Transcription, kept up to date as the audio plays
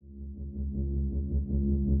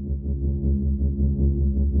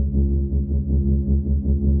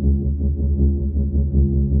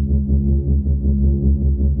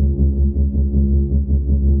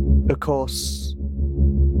course,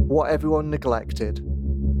 what everyone neglected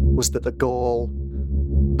was that the Gaul,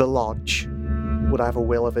 the Lodge, would have a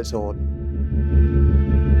will of its own.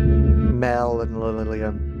 Mel and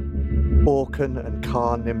Lillian, Orkan and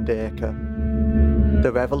Khan Nimdaka,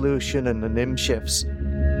 the Revolution and the Nimshifts,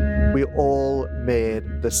 we all made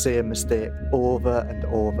the same mistake over and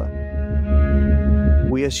over.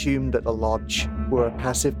 We assumed that the Lodge were a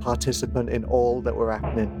passive participant in all that were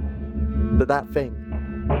happening. That thing,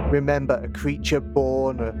 remember, a creature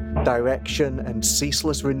born of direction and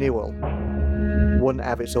ceaseless renewal, wouldn't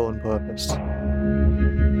have its own purpose.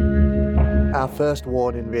 Our first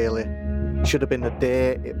warning, really, should have been the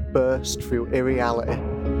day it burst through irreality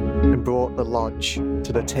and brought the Lodge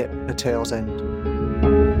to the tip of Tail's End.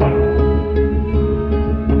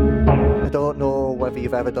 I don't know whether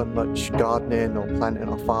you've ever done much gardening or planting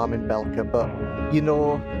or farming, Belka, but you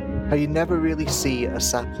know how you never really see a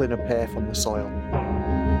sapling appear from the soil.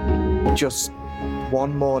 Just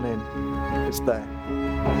one morning, it's there.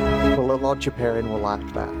 Well, the Lodge appearing will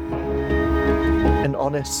like that. And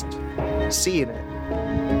honest, seeing it,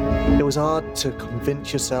 it was hard to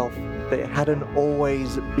convince yourself that it hadn't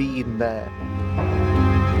always been there.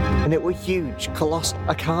 And it was huge, colossal.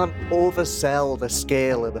 I can't oversell the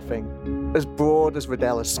scale of the thing. As broad as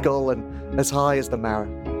Rodella's skull and as high as the Mara.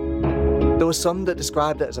 There were some that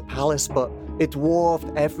described it as a palace, but it dwarfed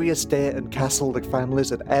every estate and castle the families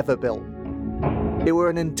had ever built. It were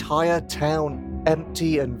an entire town,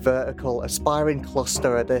 empty and vertical, aspiring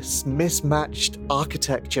cluster of this mismatched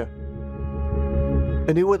architecture.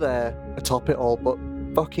 And who were there atop it all but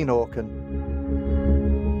fucking Orkan?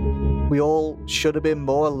 We all should have been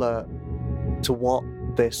more alert to what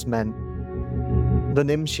this meant. The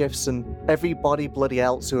Nimshifts and everybody bloody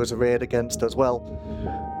else who was arrayed against us, well,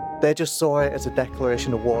 they just saw it as a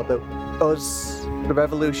declaration of war, that us, the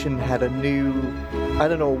revolution, had a new,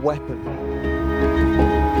 weapon.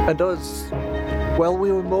 And us, well,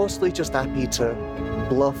 we were mostly just happy to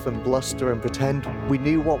bluff and bluster and pretend we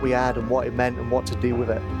knew what we had and what it meant and what to do with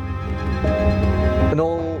it. And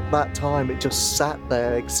all that time it just sat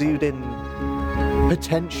there exuding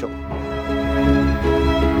potential.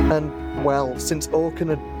 And, well, since Orkan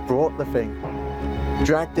had brought the thing,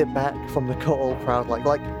 dragged it back from the cut all proud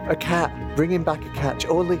like a cat, bringing back a catch.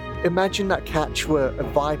 Only imagine that catch were a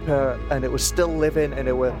viper and it was still living and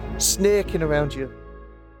it were snaking around you.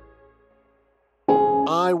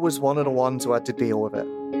 I was one of the ones who had to deal with it.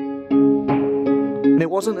 And it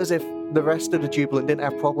wasn't as if the rest of the Jubilant didn't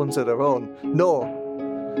have problems of their own. No.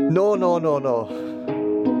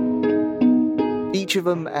 Each of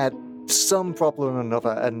them had some problem or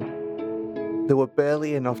another, and there were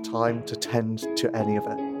barely enough time to tend to any of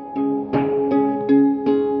it.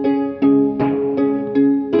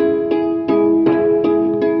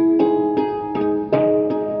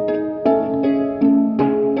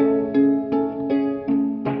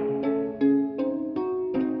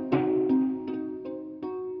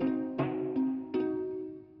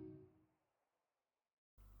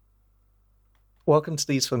 Welcome to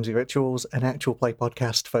These Flimsy Rituals, an actual play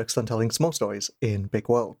podcast focused on telling small stories in big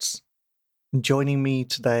worlds. Joining me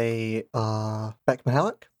today are Beck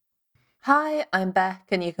Mihalik. Hi, I'm Beck,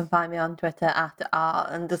 and you can find me on Twitter at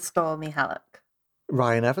r_Mihalik.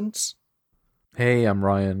 Ryan Evans. Hey, I'm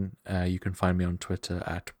Ryan. You can find me on Twitter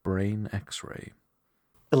at BrainXray.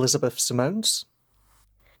 Elizabeth Simones.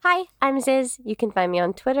 Hi, I'm Ziz. You can find me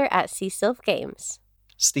on Twitter at CSylphGames.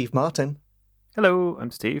 Steve Martin. Hello,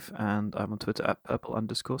 I'm Steve, and I'm on Twitter at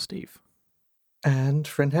purple_Steve. And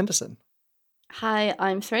Thrin Henderson. Hi,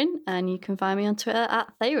 I'm Thrin, and you can find me on Twitter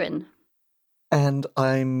at Thayrin. And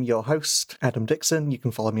I'm your host, Adam Dixon. You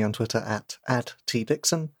can follow me on Twitter at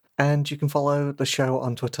 @TDixon. And you can follow the show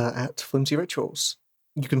on Twitter at Flimsy Rituals.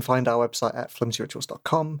 You can find our website at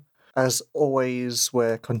flimsyrituals.com. As always,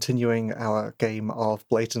 we're continuing our game of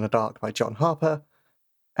Blades in the Dark by John Harper.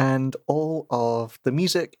 And all of the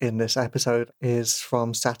music in this episode is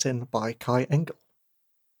from Satin by Kai Engel.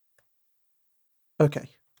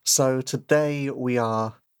 Okay, so today we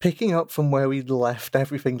are picking up from where we left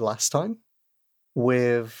everything last time,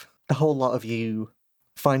 with a whole lot of you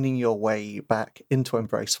finding your way back into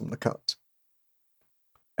Embrace from the Cut.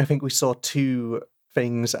 I think we saw two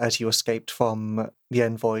things as you escaped from the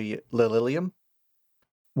envoy Lililium.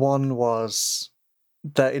 One was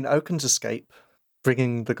that in Oaken's escape,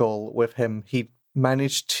 bringing the Gaul with him, he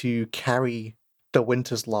managed to carry the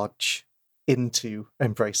Winter's Lodge into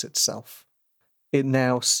Embrace itself. It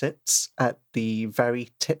now sits at the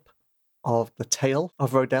very tip of the tail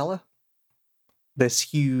of Rodella. This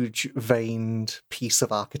huge veined piece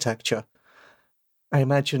of architecture. I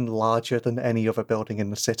imagine larger than any other building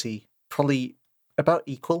in the city, probably about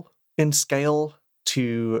equal in scale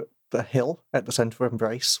to the hill at the center of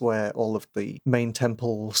Embrace, where all of the main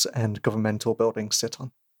temples and governmental buildings sit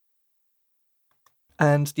on.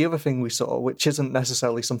 And the other thing we saw, which isn't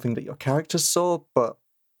necessarily something that your characters saw, but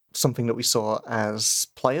something that we saw as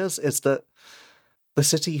players, is that the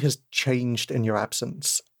city has changed in your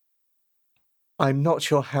absence. I'm not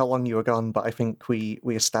sure how long you were gone, but I think we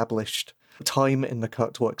established time in the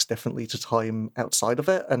cut works differently to time outside of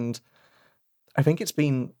it, and I think it's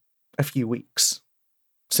been a few weeks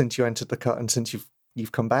since you entered the cut and since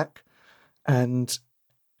you've come back, and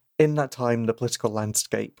in that time the political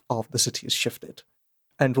landscape of the city has shifted.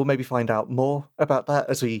 And we'll maybe find out more about that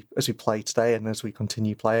as we play today and as we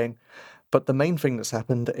continue playing. But the main thing that's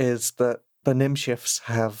happened is that the Nimshifts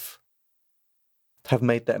have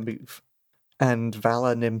made their move, and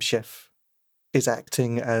Vala Nimshif is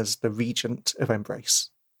acting as the regent of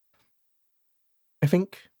Embrace. I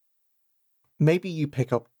think maybe you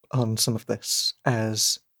pick up on some of this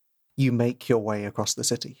as you make your way across the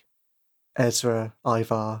city. Ezra,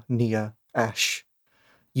 Ivar, Nia, Ash,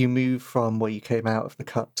 you move from where you came out of the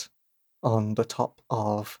cut on the top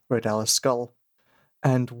of Rodella's skull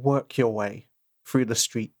and work your way through the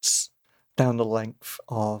streets down the length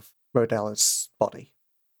of Rodella's body.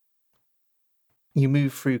 You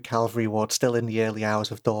move through Calvary Ward still in the early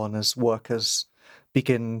hours of dawn as workers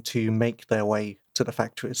begin to make their way to the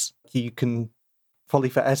factories. You can, probably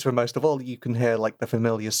for Ezra most of all, you can hear like the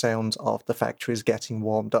familiar sounds of the factories getting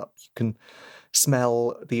warmed up. You can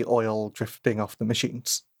smell the oil drifting off the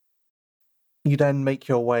machines. You then make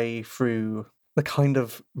your way through the kind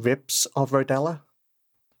of ribs of Rodella,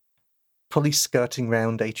 probably skirting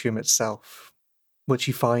round Atrium itself, which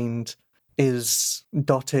you find is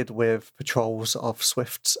dotted with patrols of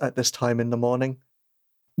Swifts at this time in the morning.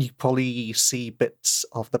 You probably see bits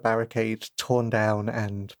of the barricade torn down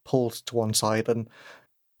and pulled to one side, and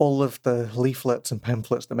all of the leaflets and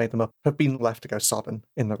pamphlets that made them up have been left to go sodden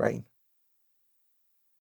in the rain.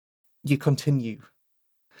 You continue,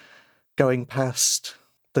 going past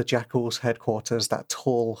the Jackal's headquarters, that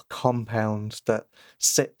tall compound that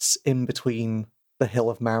sits in between the Hill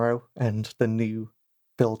of Marrow and the new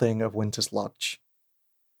building of Winter's Lodge.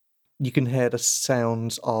 You can hear the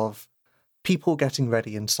sounds of people getting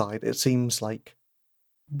ready inside. It seems like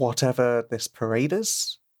whatever this parade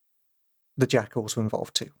is, the Jackals were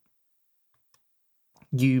involved too.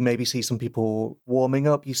 You maybe see some people warming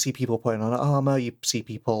up, you see people putting on armor, you see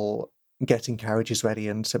people getting carriages ready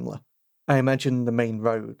and similar. I imagine the main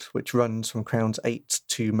road, which runs from Crown's 8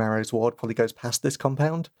 to Marrow's Ward, probably goes past this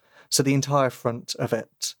compound, so the entire front of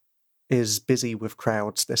it is busy with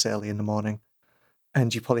crowds this early in the morning,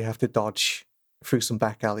 and you probably have to dodge through some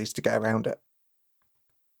back alleys to get around it.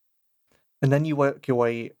 And then you work your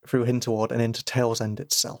way through Hinterward and into Tail's End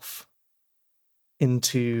itself,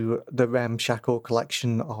 into the ramshackle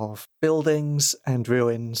collection of buildings and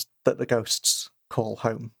ruins that the ghosts call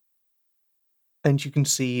home. And you can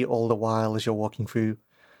see all the while as you're walking through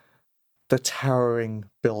the towering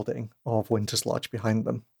building of Winter's Lodge behind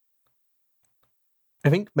them. I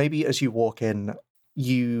think maybe as you walk in,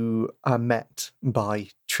 you are met by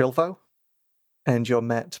Trilvo, and you're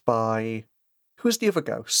met by... Who's the other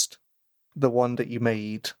ghost? The one that you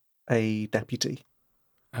made a deputy?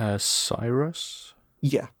 Cyrus?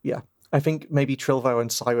 Yeah. I think maybe Trilvo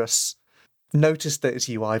and Cyrus notice that it's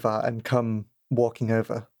you, Ivar, and come walking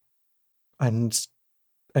over. And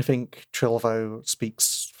I think Trilvo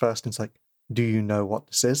speaks first and is like, do you know what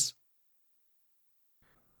this is?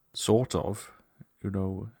 Sort of.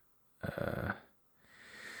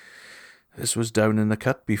 This was down in the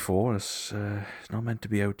cut before. It's not meant to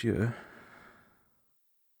be out here.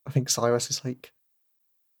 I think Cyrus is like,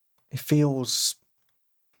 it feels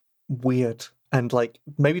weird. And like,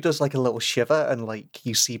 maybe does like a little shiver and like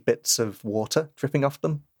you see bits of water dripping off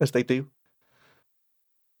them as they do.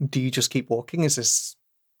 Do you just keep walking?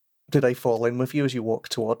 Do they fall in with you as you walk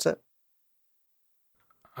towards it?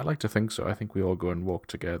 I like to think so. I think we all go and walk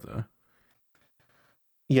together.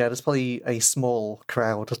 Yeah, there's probably a small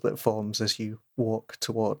crowd that forms as you walk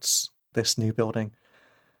towards this new building.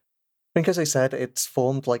 I think, as I said, it's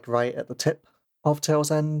formed like right at the tip of Tail's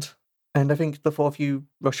End, and I think the four of you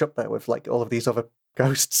rush up there with like all of these other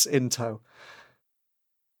ghosts in tow.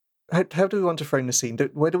 How do we want to frame the scene?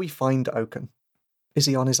 Where do we find Oaken? Is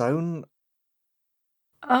he on his own?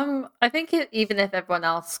 I think even if everyone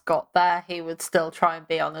else got there, he would still try and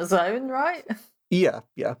be on his own, right? Yeah.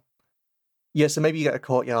 Yeah, so maybe you get a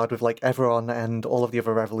courtyard with like everyone and all of the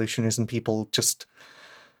other revolutionaries and people just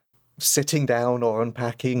sitting down or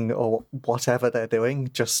unpacking or whatever they're doing,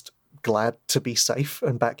 just glad to be safe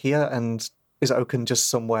and back here. And is Oaken just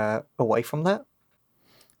somewhere away from that?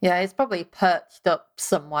 Yeah, he's probably perched up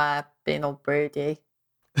somewhere, being all broody.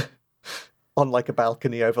 On like a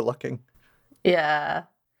balcony overlooking. Yeah,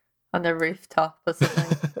 on a rooftop or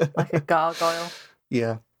something, like a gargoyle.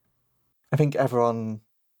 Yeah. I think everyone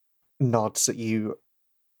nods at you,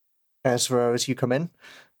 Ezra, as you come in.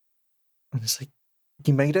 And it's like,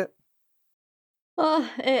 you made it? Oh,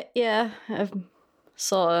 yeah.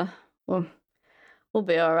 Sort of. Well, we'll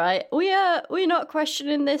be all right. We're not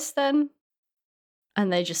questioning this then.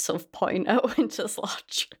 And they just sort of point out Winter's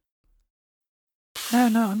Lodge.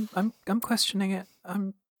 No, I'm questioning it.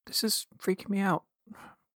 This is freaking me out.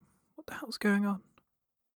 What the hell's going on?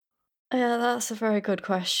 Yeah, that's a very good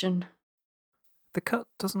question. The cut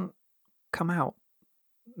doesn't come out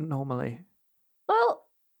normally. Well,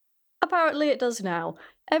 apparently it does now.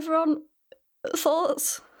 Everyone,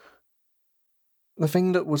 thoughts? The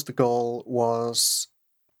thing that was the goal was,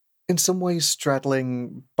 in some ways,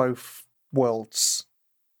 straddling both worlds.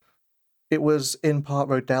 It was in part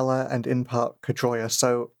Rodella and in part Cadroia,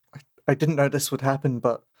 so I didn't know this would happen,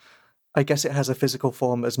 but I guess it has a physical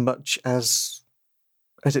form as much as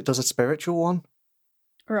it does a spiritual one.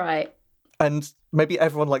 Right. And maybe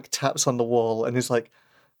everyone like taps on the wall and is like,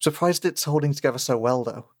 surprised it's holding together so well,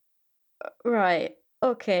 though. Right.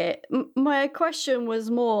 Okay. My question was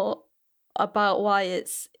more about why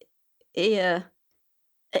it's here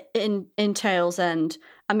in Tail's End.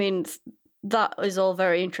 I mean, that is all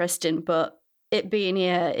very interesting, but it being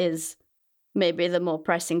here is maybe the more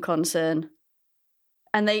pressing concern.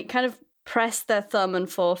 And they kind of press their thumb and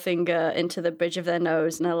forefinger into the bridge of their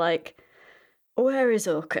nose and are like, where is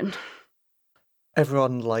Oaken?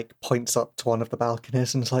 Everyone like points up to one of the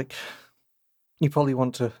balconies and is like, you probably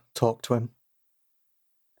want to talk to him.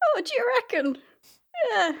 Oh, do you reckon?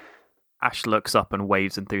 Yeah. Ash looks up and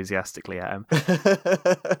waves enthusiastically at him.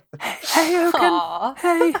 Hey, Oaken! Aw.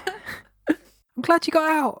 Hey! I'm glad you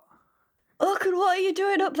got out. Oaken, what are you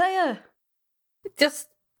doing up there? Just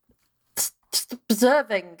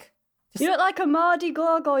observing. You look like a Mardy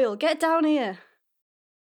gargoyle. Get down here.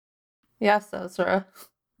 Yes, Ezra.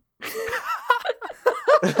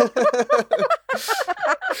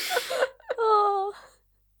 Oh.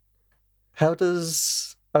 How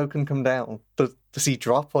does Oaken come down? Does he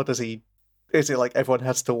drop, or is it like everyone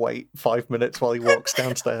has to wait 5 minutes while he walks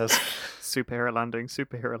downstairs? Superhero landing,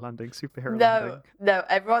 superhero landing, superhero No, landing. no,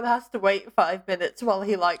 everyone has to wait 5 minutes while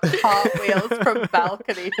he like cartwheels from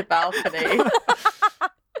balcony to balcony.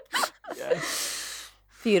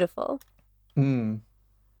 Beautiful.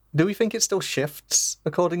 Do we think it still shifts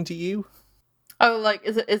according to you? Oh, like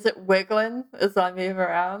is it wiggling as I move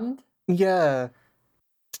around? Yeah.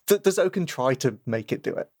 Does Oaken try to make it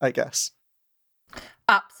do it, I guess?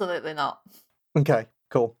 Absolutely not. Okay,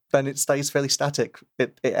 cool. Then it stays fairly static.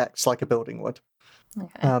 It acts like a building would.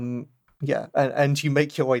 Okay. Yeah, and you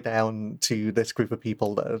make your way down to this group of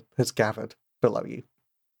people that has gathered below you.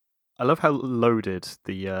 I love how loaded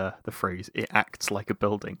the phrase "it acts like a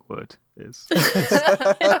building would" is.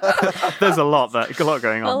 There's a lot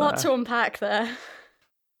going on. A lot there. to unpack there.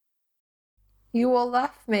 You all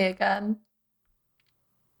left me again.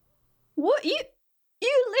 What? You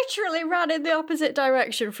literally ran in the opposite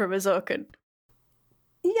direction from us, Oaken.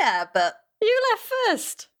 Yeah, but You left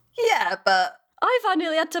first. Ivar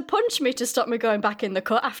nearly had to punch me to stop me going back in the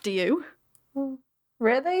cut after you.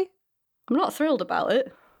 Really? I'm not thrilled about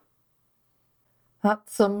it.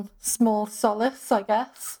 That's some small solace, I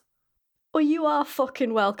guess. Well, you are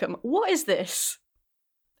fucking welcome. What is this?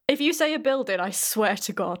 If you say a building, I swear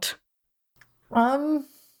to God.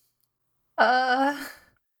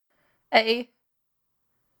 A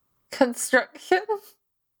construction?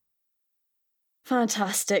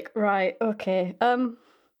 Fantastic. Right, okay.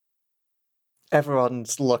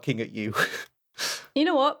 Everyone's looking at you. You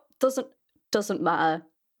know what? Doesn't matter.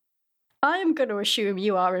 I'm going to assume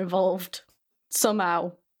you are involved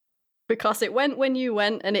somehow. Because it went when you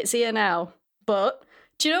went and it's here now. But,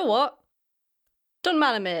 do you know what? Doesn't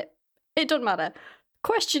matter, mate. It doesn't matter.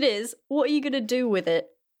 Question is, what are you going to do with it?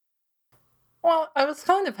 Well, I was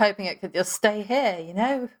kind of hoping it could just stay here, you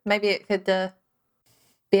know? Maybe it could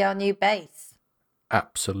be our new base.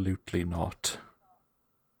 Absolutely not.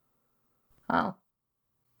 Oh.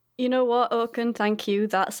 You know what, Oaken? Thank you.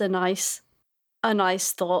 That's a nice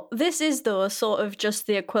thought. This is, though, sort of just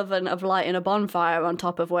the equivalent of lighting a bonfire on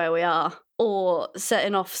top of where we are. Or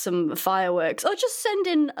setting off some fireworks. Or just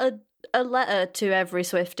sending a letter to every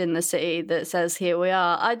Swift in the city that says, here we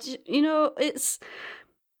are. It's...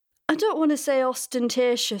 I don't want to say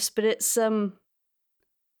ostentatious, but it's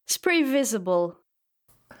pretty visible.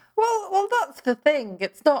 Well, that's the thing.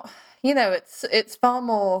 It's not, it's far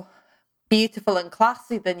more beautiful and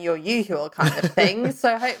classy than your usual kind of thing.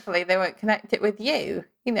 So hopefully they won't connect it with you.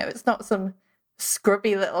 You know, it's not some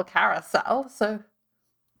scrubby little carousel. So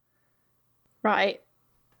Right.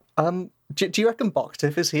 Do you reckon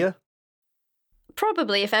Boktif is here?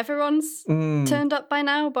 Probably, if everyone's turned up by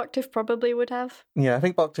now, Boktif probably would have. Yeah, I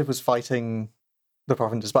think Boktif was fighting the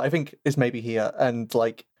Provenders, but I think is maybe here and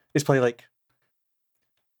like is probably like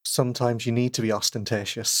sometimes you need to be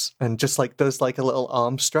ostentatious and just like does like a little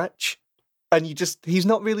arm stretch and he's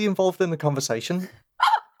not really involved in the conversation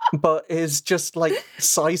but is just like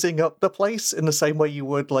sizing up the place in the same way you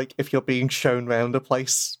would like if you're being shown around a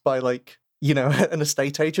place by like, you know, an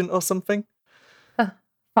estate agent or something.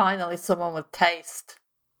 Finally someone with taste.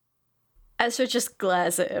 Ezra just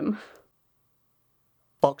glares at him.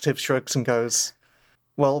 Boktif shrugs and goes,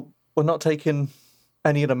 well, we're not taking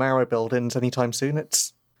any of the Marrow buildings anytime soon.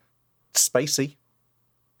 It's spacey.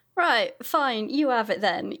 Right, fine, you have it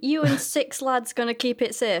then. You and 6 lads gonna keep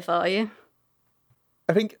it safe, are you?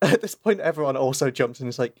 I think at this point everyone also jumps in and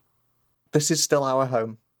is like, this is still our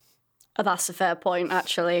home. Oh, that's a fair point,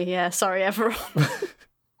 actually. Yeah, sorry, everyone.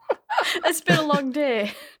 It's been a long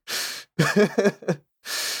day.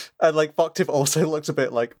 And like Boktif also looks a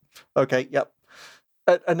bit like, okay, yep.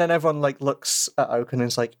 And then everyone like looks at Oaken and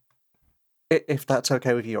is like, if that's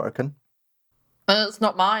okay with you, Oaken. It's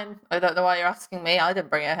not mine. I don't know why you're asking me. I didn't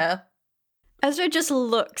bring it here. Ezra just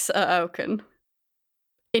looks at Oaken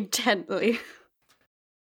intently.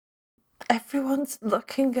 Everyone's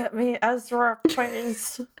looking at me, Ezra,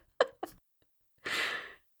 please.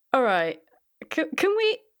 All right, can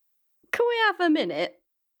we have a minute?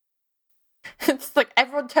 It's like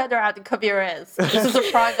everyone turn around and cover your ears. This is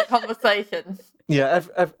a private conversation. Yeah,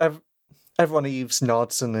 everyone Eves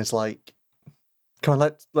nods and is like, come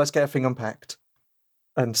on, let's get everything unpacked.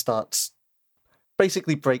 And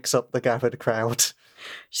basically breaks up the gathered crowd.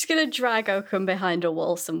 She's gonna drag Oaken behind a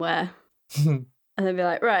wall somewhere. And then be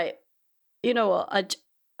like, right, you know what,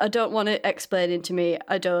 I don't want it explaining to me.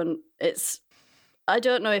 I don't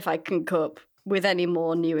know if I can cope with any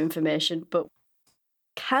more new information, but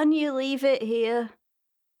can you leave it here?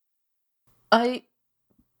 I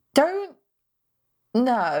don't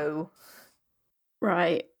know.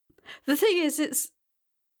 Right. The thing is, this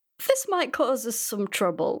might cause us some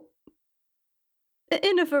trouble.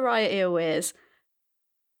 In a variety of ways.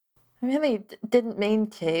 I really didn't mean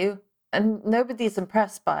to, and nobody's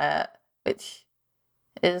impressed by it, which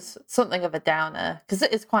is something of a downer, because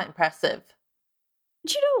it is quite impressive.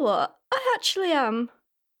 Do you know what? I actually am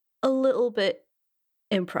a little bit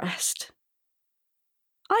impressed.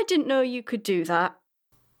 I didn't know you could do that.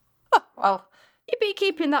 Oh, well, You'd be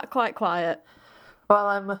keeping that quite quiet. well,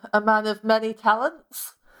 I'm a man of many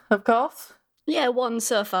talents, of course. Yeah, one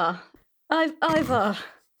so far.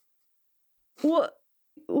 What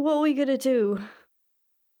are we gonna do?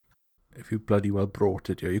 If you bloody well brought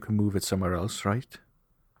it here, you can move it somewhere else, right?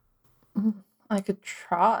 I could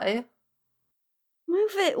try.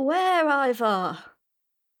 Move it where, Ivar?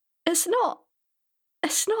 It's not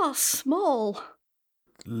small.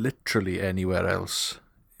 Literally anywhere else.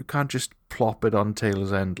 You can't just plop it on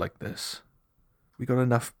Taylor's End like this. We got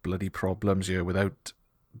enough bloody problems here without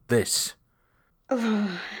this.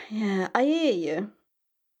 Yeah, I hear you.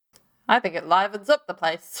 I think it livens up the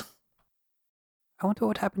place. I wonder what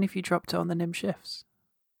would happen if you dropped it on the Nim shifts.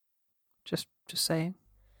 Just saying.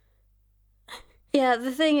 Yeah,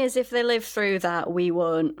 the thing is, if they live through that, we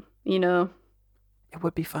won't, you know? It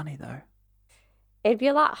would be funny, though. It'd be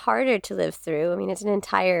a lot harder to live through. I mean, it's an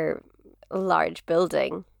entire large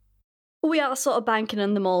building. We are sort of banking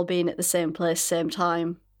on them all being at the same place, same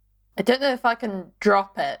time. I don't know if I can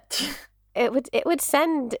drop it. It would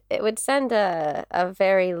send a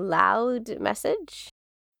very loud message.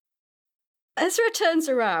 Ezra turns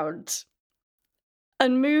around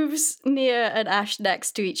and moves Nia and Ash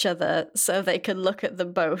next to each other so they can look at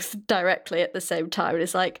them both directly at the same time. And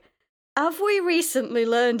it's like, have we recently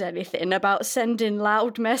learned anything about sending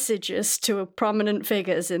loud messages to prominent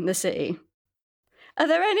figures in the city? Are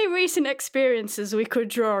there any recent experiences we could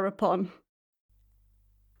draw upon?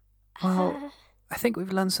 Well, I think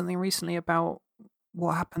we've learned something recently about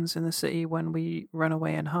what happens in the city when we run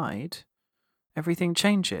away and hide. Everything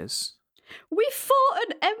changes. We fought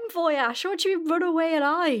an envoy, Ash. What do you mean run away and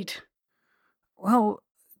hide? Well,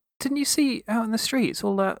 didn't you see out in the streets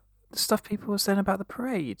all that stuff people were saying about the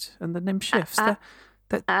parade and the Nim shifts?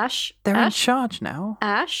 Ash, they're in charge now.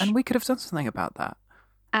 Ash, and we could have done something about that.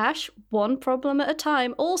 Ash, one problem at a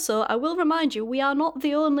time. Also, I will remind you, we are not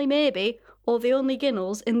the only maybe or the only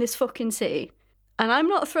Ginnels in this fucking city. And I'm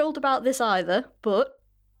not thrilled about this either, but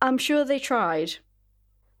I'm sure they tried.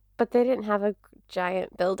 But they didn't have a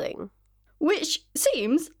giant building. Which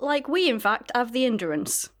seems like we, in fact, have the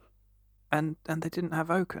endurance. And they didn't have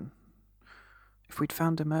Oaken. If we'd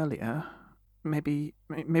found him earlier, maybe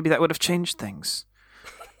that would have changed things.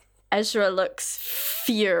 Ezra looks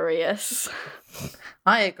furious.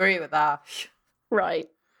 I agree with Ash. Right.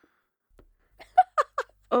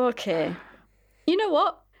 Okay. You know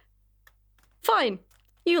what? Fine.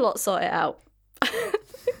 You lot sort it out.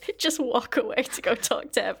 Just walk away to go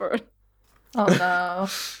talk to everyone. Oh no.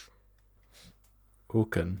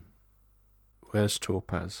 Oaken, where's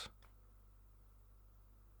Topaz?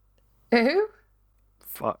 Who?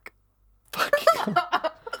 Fuck.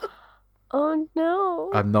 Oh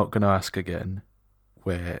no. I'm not going to ask again.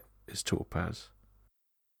 Where is Topaz?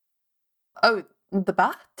 Oh, the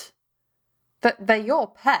bat? They're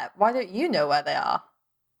your pet. Why don't you know where they are?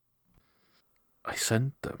 I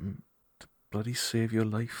sent them to bloody save your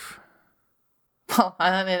life. Well,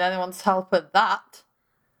 I don't need anyone's help with that.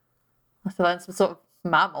 I have to learn some sort of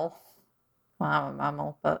mammal. Well, I'm a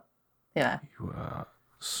mammal, but, you know. You are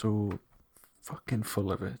so fucking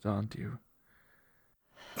full of it, aren't you?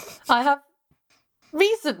 I have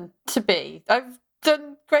reason to be. I've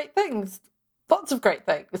done great things. Lots of great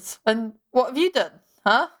things. And what have you done,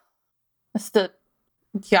 huh? Mr.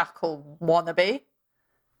 Jackal wannabe?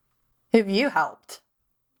 Who have you helped?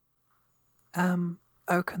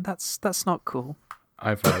 Oaken, that's not cool.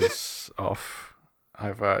 Ivar's off.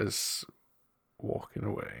 Ivar's walking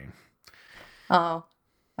away. Oh,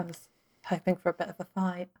 I was hoping for a bit of a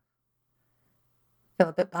fight. Feel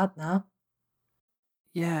a bit bad now.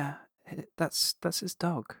 Yeah, that's his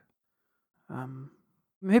dog.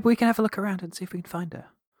 Maybe we can have a look around and see if we can find her.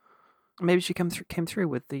 Maybe she came through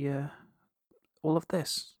with the all of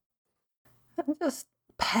this. Just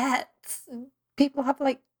pets. People have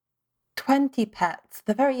like 20 pets.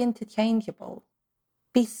 They're very interchangeable.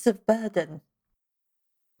 Beasts of burden.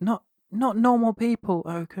 Not normal people,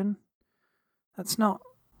 Oaken. That's not.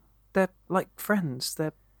 They're like friends.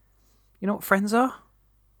 You know what friends are?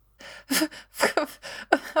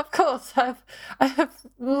 Of course, I have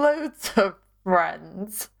loads of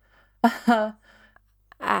friends.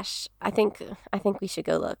 Ash, I think we should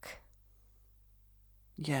go look.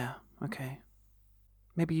 Yeah. Okay.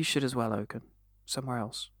 Maybe you should as well, Oaken. Somewhere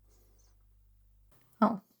else.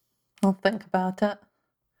 Oh, I'll think about it.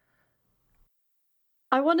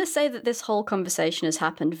 I want to say that this whole conversation has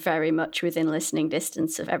happened very much within listening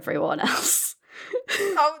distance of everyone else.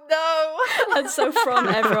 Oh no! And so from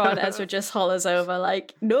everyone, Ezra just hollers over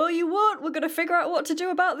like, "No, you won't. We're going to figure out what to do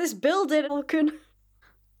about this building, Falcon."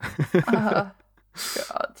 God.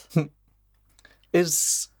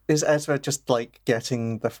 Is Ezra just like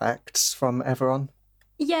getting the facts from everyone?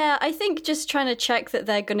 Yeah, I think just trying to check that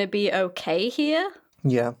they're going to be okay here.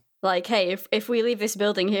 Yeah. Like, hey, if we leave this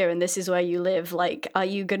building here and this is where you live, like, are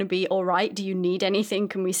you going to be all right? Do you need anything?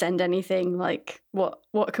 Can we send anything? Like,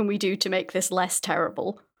 what can we do to make this less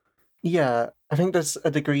terrible? Yeah, I think there's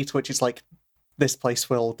a degree to which it's like this place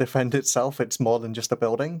will defend itself. It's more than just a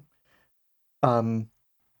building. And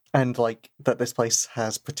like that this place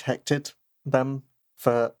has protected them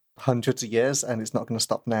for hundreds of years and it's not going to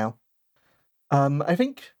stop now. I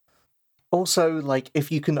think also like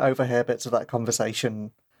if you can overhear bits of that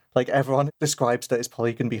conversation, like everyone describes that it's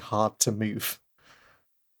probably going to be hard to move.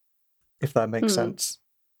 If that makes sense.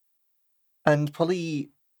 And probably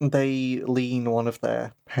they lean one of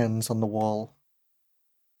their pens on the wall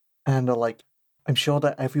and are like, I'm sure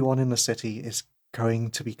that everyone in the city is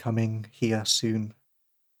going to be coming here soon.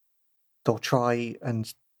 They'll try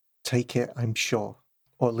and take it, I'm sure,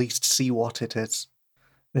 or at least see what it is.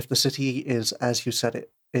 If the city is, as you said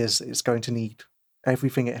it is, it's going to need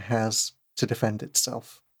everything it has to defend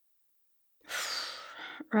itself.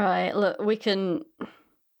 Right, look,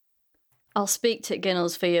 I'll speak to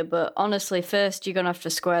Ginnels for you, but honestly, first you're going to have to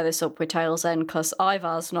square this up with Tails End, because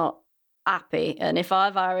Ivar's not happy, and if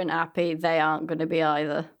Ivar isn't happy, they aren't going to be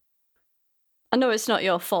either. I know it's not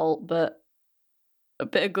your fault, but a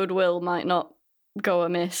bit of goodwill might not go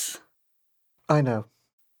amiss. I know.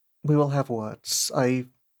 We will have words. I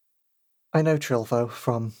know Trilvo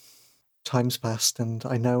from times past, and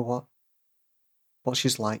I know what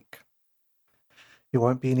she's like. It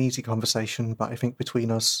won't be an easy conversation, but I think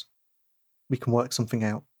between us, we can work something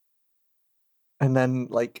out. And then,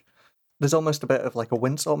 like, there's almost a bit of, like, a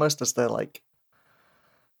wince almost as they're like,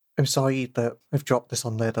 I'm sorry that I've dropped this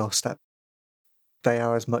on their doorstep. They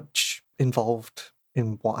are as much involved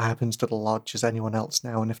in what happens to the lodge as anyone else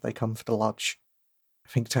now, and if they come for the lodge, I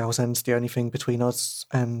think Tails End's the only thing between us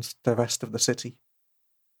and the rest of the city.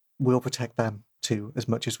 We'll protect them, too, as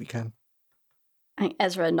much as we can. I think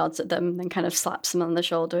Ezra nods at them and kind of slaps them on the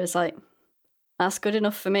shoulder. Is like, that's good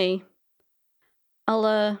enough for me.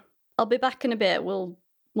 I'll be back in a bit. We'll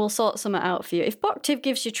sort something out for you. If Boktiv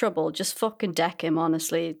gives you trouble, just fucking deck him,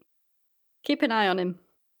 honestly. Keep an eye on him.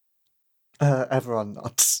 Everyone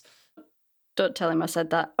nods. Don't tell him I said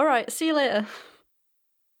that. All right, see you later.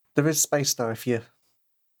 There is space though if you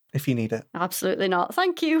need it. Absolutely not.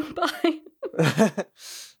 Thank you. Bye.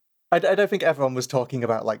 I don't think everyone was talking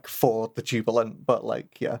about like Ford the Jubilant, but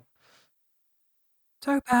like yeah.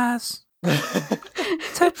 Topaz!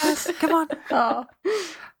 Topaz, come on! Oh.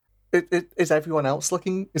 Is everyone else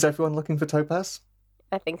looking? Is everyone looking for Topaz?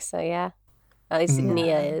 I think so, yeah. At least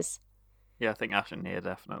Nia is. Yeah, I think Ash and Nia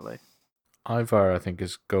definitely. Ivar, I think,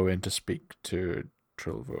 is going to speak to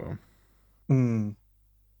Trilvo.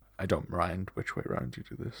 I don't mind which way round you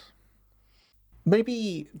do this.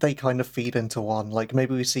 Maybe they kind of feed into one. Like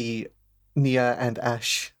maybe we see Nia and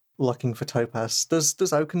Ash looking for Topaz.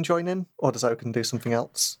 Does Oaken join in, or does Oaken do something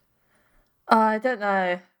else? I don't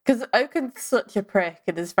know. Because Oaken's such a prick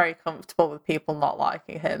and is very comfortable with people not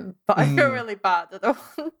liking him. But I feel really bad that I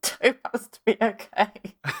want Topaz to be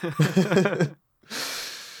okay.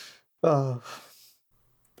 Oh.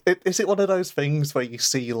 Is it one of those things where you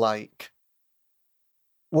see, like,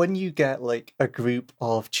 when you get, like, a group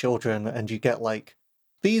of children and you get, like,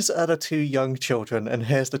 these are the two young children and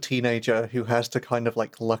here's the teenager who has to kind of,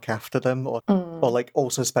 like, look after them or like,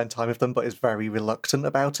 also spend time with them but is very reluctant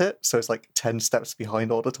about it. So it's, like, 10 steps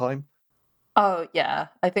behind all the time. Oh, yeah.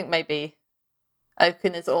 I think maybe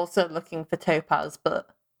Oaken is also looking for Topaz, but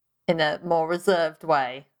in a more reserved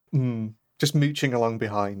way. Just mooching along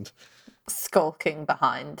behind. Skulking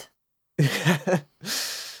behind.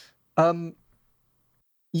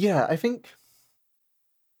 Yeah, I think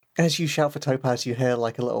as you shout for Topaz, you hear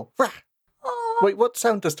like a little rah. Wait, what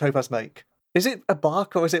sound does Topaz make? Is it a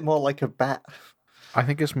bark or is it more like a bat? I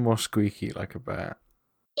think it's more squeaky, like a bat.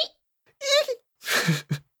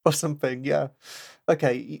 Or something, yeah.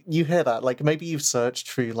 Okay, you hear that. Like maybe you've searched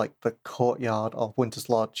through like the courtyard of Winter's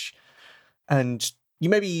Lodge and you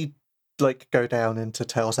maybe like go down into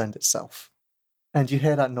Tail's End itself. And you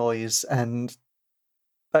hear that noise and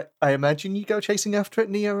I imagine you go chasing after it,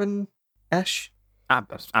 Nia and Ash?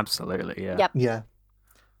 Absolutely, yeah. Yep. Yeah.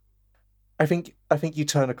 I think you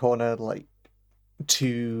turn a corner like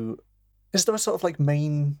to... Is there a sort of like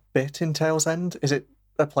main bit in Tail's End? Is it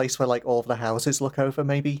a place where like all of the houses look over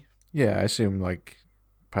maybe? Yeah, I assume like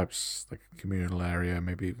perhaps like a communal area,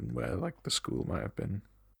 maybe even where like the school might have been.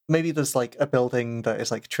 Maybe there's like a building that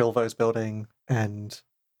is like Trilvo's building and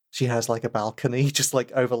she has like a balcony just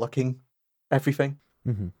like overlooking everything.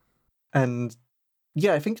 Mm-hmm. And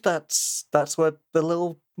yeah, I think that's where the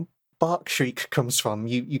little bark shriek comes from.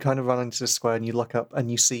 You kind of run into the square and you look up and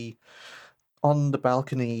you see on the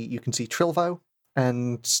balcony, you can see Trilvo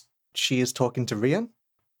and she is talking to Rian,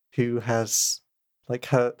 who has like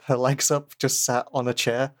her legs up, just sat on a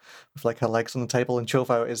chair with like her legs on the table, and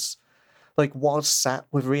Trilvo is like was sat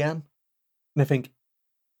with Rian. And I think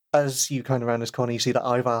as you kind of round this corner, you see that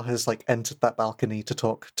Ivar has like entered that balcony to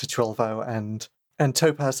talk to Trilvo, and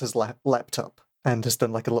Topaz has leapt up and has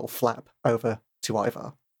done like a little flap over to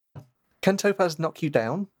Ivar. Can Topaz knock you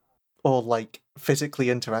down or like physically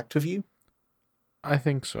interact with you? I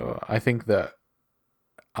think so. I think that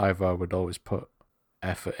Ivar would always put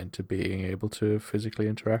effort into being able to physically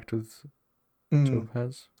interact with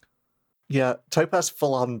Topaz. Yeah, Topaz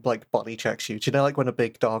full on like body checks you. Do you know like when a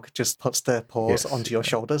big dog just puts their paws onto your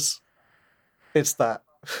shoulders? It's that.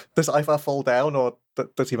 Does Ivar fall down or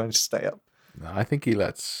does he manage to stay up? No, I think he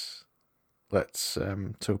lets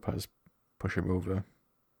Topaz push him over.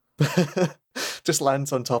 Just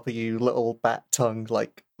lands on top of you, little bat tongue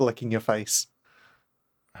like licking your face.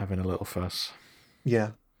 Having a little fuss.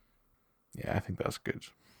 Yeah. Yeah, I think that's good.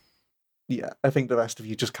 Yeah, I think the rest of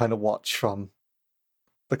you just kind of watch from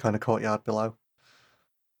the kind of courtyard below.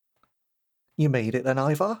 You made it then,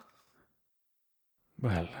 Ivar?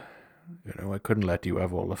 Well, I couldn't let you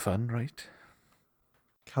have all the fun, right?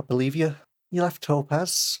 Can't believe you left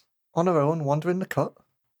Topaz on her own wandering the cut.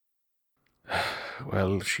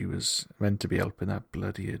 Well, she was meant to be helping that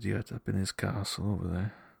bloody idiot up in his castle over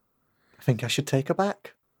there. I think I should take her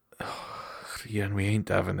back. Yeah, and we ain't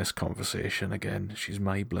having this conversation again. She's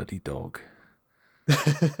my bloody dog.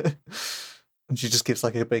 And she just gives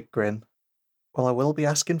like a big grin. Well, I will be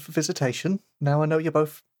asking for visitation. Now I know you're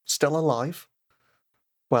both still alive.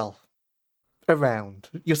 Well, around.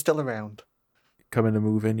 You're still around. Coming to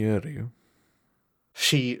move in here, are you?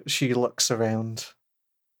 She looks around.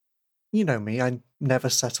 You know me, I never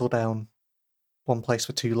settle down one place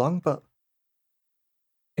for too long, but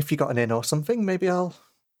if you got an inn or something, maybe I'll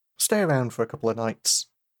stay around for a couple of nights.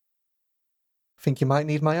 Think you might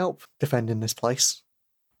need my help defending this place.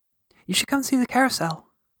 You should come see the carousel.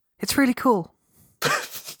 It's really cool.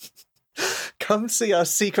 Come see our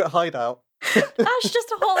secret hideout. Ash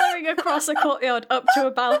just hollering across a courtyard up to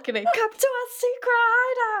a balcony. Come to our secret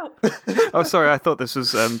hideout. Oh, sorry. I thought this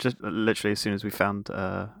was just literally as soon as we found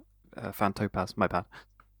Topaz. My bad.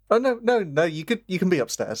 Oh no! You can be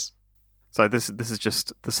upstairs. So this is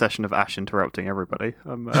just the session of Ash interrupting everybody.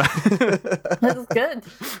 That's good.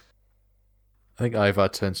 I think Ivar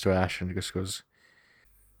turns to Ash and just goes,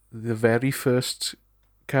 the very first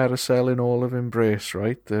carousel in all of Embrace,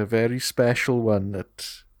 right? The very special one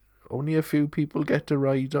that only a few people get to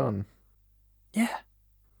ride on. Yeah.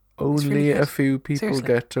 Only really a good. few people Seriously.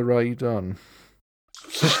 get to ride on.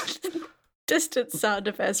 Distant sound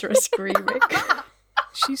of Ezra screaming.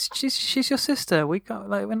 She's your sister. We're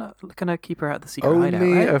not gonna keep her at the secret Only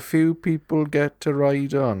hideout, right? a few people get to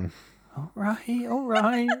ride on. All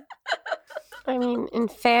right. I mean, in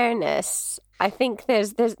fairness, I think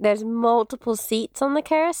there's multiple seats on the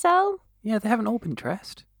carousel. Yeah, they haven't all been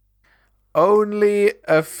dressed. Only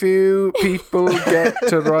a few people get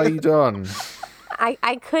to ride on.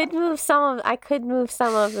 I could move some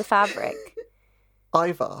of the fabric.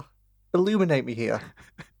 Ivar, illuminate me here.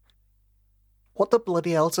 What the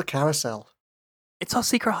bloody hell's a carousel? It's our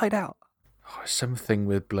secret hideout. Oh, something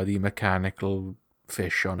with bloody mechanical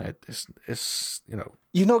fish on it. It's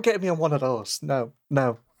You're not getting me on one of those. No.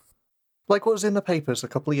 Like what was in the papers a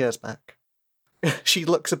couple of years back. She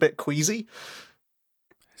looks a bit queasy.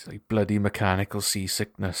 It's like bloody mechanical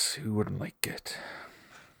seasickness. Who wouldn't like it?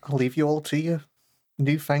 I'll leave you all to your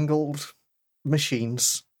newfangled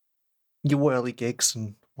machines, your whirly gigs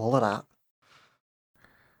and all of that.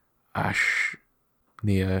 Ash,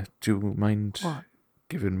 Nia, do you mind What?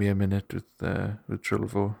 giving me a minute with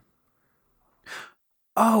Trilvo?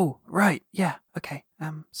 Oh, right. Yeah. Okay.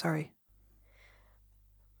 Sorry.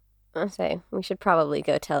 I'll say we should probably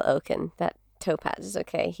go tell Oaken that Topaz is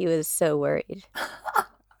okay. He was so worried.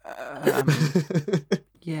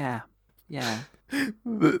 Yeah.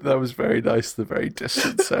 That was very nice, the very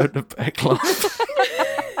distant sound of Beck laugh.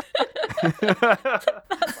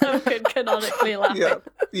 That's Oaken canonically laughing.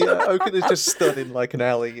 Yeah, Oaken is just stood in like an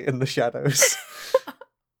alley in the shadows.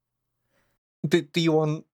 Do you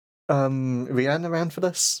want Rianne around for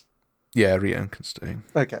this? Yeah, Rianne can stay.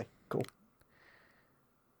 Okay, cool.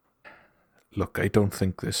 Look, I don't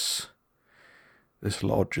think this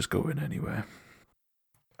lodge is going anywhere.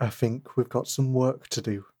 I think we've got some work to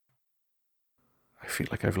do. I feel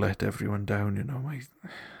like I've let everyone down,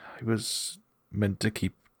 I was meant to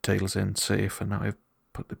keep Tails End safe, and now I've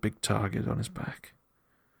put the big target on his back.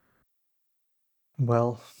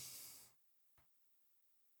 Well,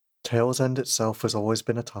 Tails End itself has always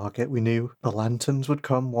been a target. We knew the lanterns would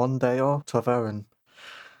come one day or t'other, and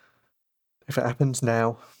if it happens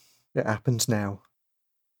now, it happens now.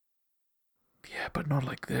 Yeah, but not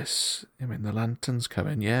like this. I mean, the lanterns come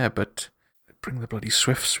in, yeah, but bring the bloody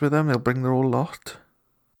Swifts with them. They'll bring their whole lot.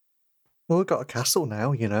 Well, we've got a castle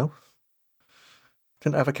now, Didn't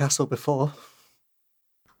have a castle before.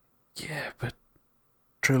 Yeah, but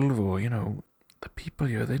Trilvo, the people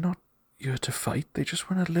here, they're not here to fight. They just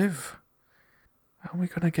want to live. How are we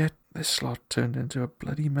going to get this lot turned into a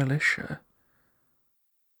bloody militia?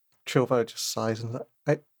 Trilvo just sighs and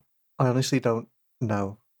I honestly don't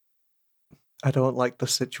know. I don't like the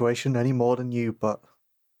situation any more than you, but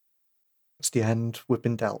it's the end we've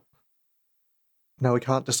been dealt. Now we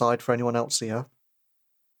can't decide for anyone else here.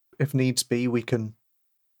 If needs be, we can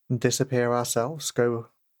disappear ourselves, go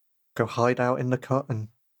hide out in the cut and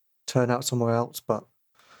turn out somewhere else, but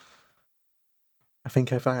I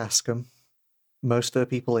think if I ask them, most of the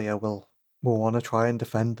people here will want to try and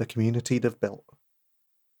defend the community they've built.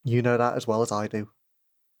 You know that as well as I do.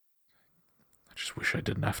 I just wish I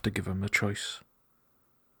didn't have to give them a choice.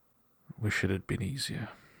 I wish it had been easier.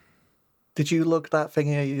 Did you lug that thing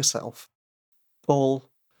here yourself? All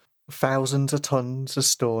thousands of tons of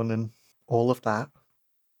stone and all of that?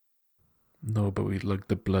 No, but we lugged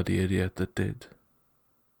the bloody idiot that did.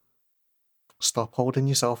 Stop holding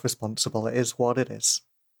yourself responsible. It is what it is.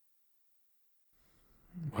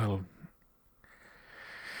 Well,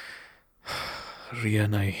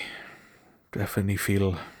 Rian, I definitely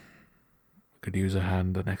feel we could use a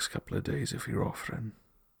hand the next couple of days if you're offering.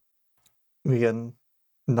 Rian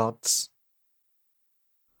nods.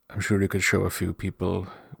 I'm sure you could show a few people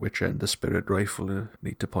which end the spirit rifle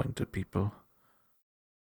need to point at people.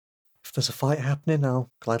 If there's a fight happening,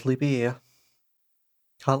 I'll gladly be here.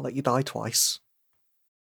 Can't let you die twice.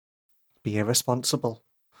 Be irresponsible.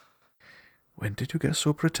 When did you get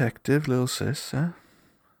so protective, little sis, eh?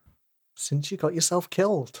 Since you got yourself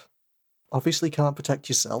killed. Obviously can't protect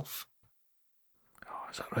yourself. Oh,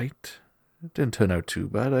 is that right? It didn't turn out too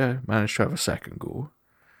bad. I managed to have a second go.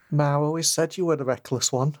 Mao always said you were the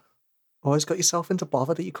reckless one. Always got yourself into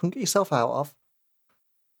bother that you couldn't get yourself out of.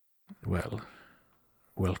 Well,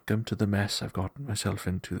 welcome to the mess I've gotten myself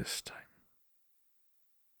into this time.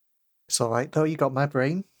 It's alright though, you got my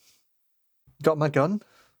brain. You got my gun.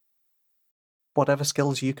 Whatever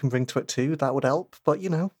skills you can bring to it too, that would help. But, you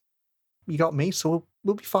know, you got me, so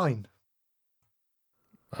we'll be fine.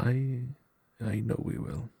 I know we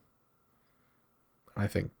will. I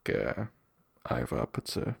think Ivar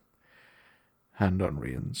puts a hand on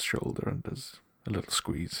Rian's shoulder and does a little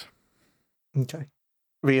squeeze. Okay.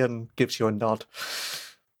 Rian gives you a nod.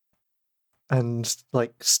 And,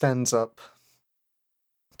 like, stands up,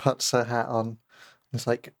 puts her hat on, and is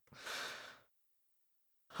like,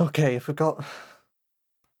 okay, if we've got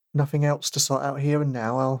nothing else to sort out here and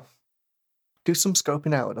now, I'll do some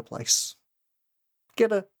scoping out of the place.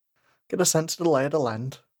 Get a sense of the lay of the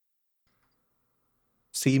land.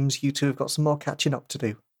 Seems you two have got some more catching up to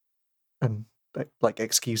do. And, like,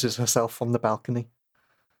 excuses herself from the balcony.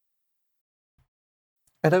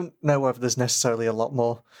 I don't know whether there's necessarily a lot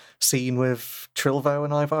more seen with Trilvo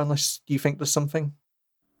and Ivar, unless you think there's something.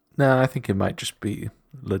 No, I think it might just be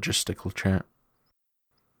logistical chat.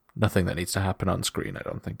 Nothing that needs to happen on screen, I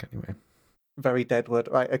don't think, anyway. Very Deadwood.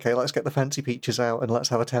 Right, okay, let's get the fancy peaches out and let's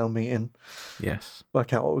have a town meeting. Yes.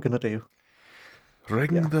 Work out what we're going to do.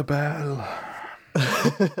 Ring the bell.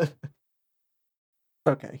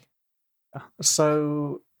 Okay.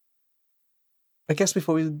 So, I guess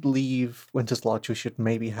before we leave Winter's Lodge, we should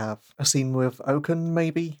maybe have a scene with Oaken,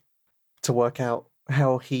 maybe, to work out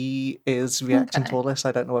how he is reacting to all this.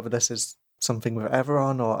 I don't know whether this is something with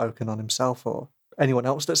Everon or Oaken on himself or anyone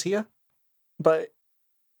else that's here. But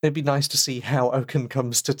it'd be nice to see how Oaken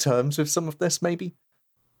comes to terms with some of this, maybe.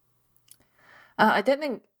 I don't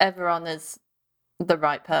think Everon is the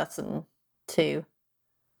right person to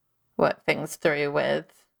work things through with.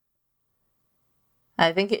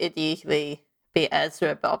 I think it'd usually be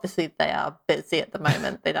Ezra, but obviously they are busy at the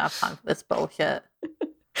moment. They don't have time for this bullshit.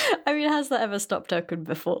 I mean, has that ever stopped Oaken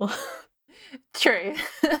before? True.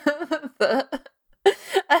 But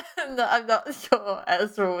I'm not sure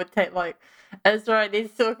Ezra would take, like, Ezra, I need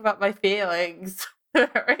to talk about my feelings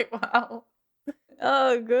very well.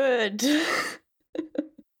 Oh, good.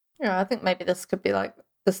 Yeah, I think maybe this could be, like,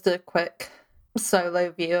 just a quick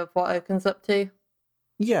solo view of what Oaken's up to.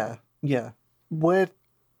 Yeah. Where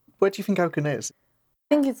do you think Oaken is?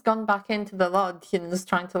 I think he's gone back into the lodge and is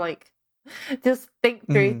trying to, like, just think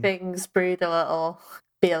through things, brood a little,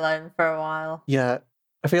 be alone for a while. Yeah,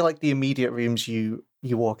 I feel like the immediate rooms you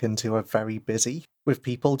walk into are very busy with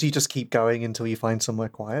people. Do you just keep going until you find somewhere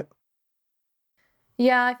quiet?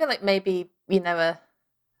 Yeah, I feel like maybe, a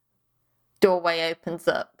doorway opens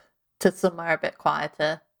up to somewhere a bit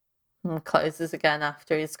quieter and closes again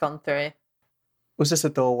after he's gone through. Was this a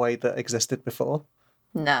doorway that existed before?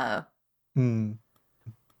 No.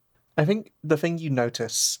 I think the thing you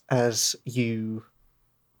notice as you...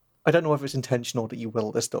 I don't know whether it's intentional that you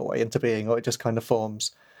will this doorway into being or it just kind of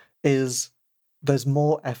forms, is there's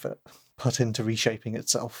more effort put into reshaping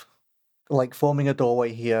itself. Like, forming a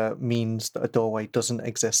doorway here means that a doorway doesn't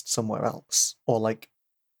exist somewhere else. Or, like,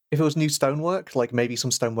 if it was new stonework, like, maybe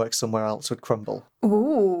some stonework somewhere else would crumble.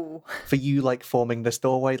 Ooh. For you, like, forming this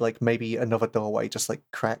doorway, like, maybe another doorway just, like,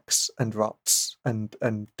 cracks and rots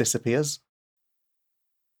and disappears.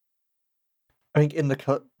 I think in the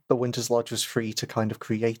cut, the Winter's Lodge was free to kind of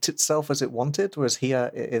create itself as it wanted, whereas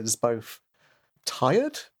here it is both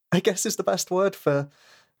tired, I guess is the best word for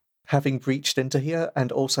having breached into here,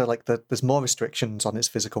 and also, like, there's more restrictions on its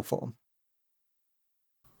physical form.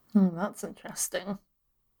 That's interesting.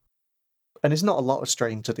 And it's not a lot of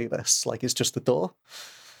strain to do this, like, it's just the door.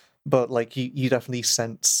 But, like, you definitely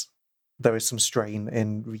sense there is some strain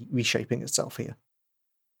in reshaping itself here.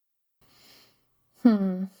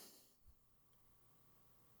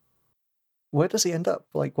 Where does he end up?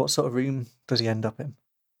 Like, what sort of room does he end up in?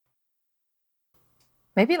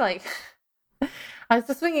 Maybe, like... I was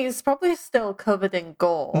just thinking he's probably still covered in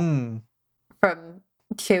gore from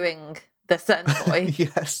chewing this envoy.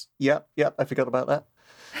 Yes. Yep, I forgot about that.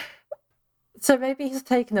 So maybe he's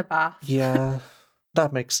taken a bath. Yeah,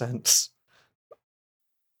 that makes sense.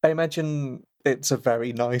 I imagine it's a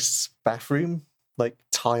very nice bathroom, like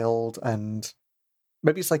tiled, and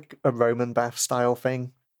maybe it's like a Roman bath style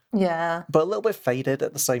thing. Yeah. But a little bit faded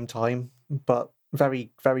at the same time, but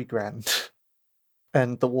very, very grand.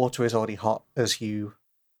 And the water is already hot as you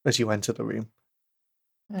enter the room.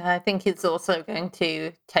 I think he's also going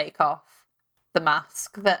to take off the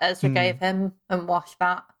mask that Ezra gave him and wash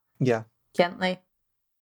that. Yeah. Gently.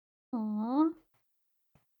 Aww.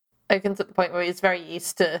 Oaken's at the point where he's very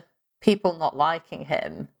used to people not liking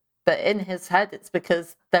him, but in his head it's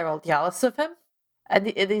because they're all jealous of him. And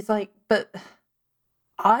he's like, but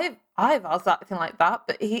I was acting like that,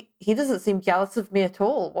 but he doesn't seem jealous of me at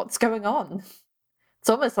all. What's going on? It's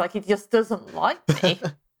almost like he just doesn't like me.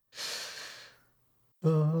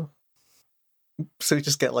 So we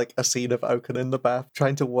just get like a scene of Oaken in the bath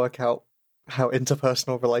trying to work out how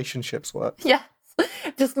interpersonal relationships work. Yes.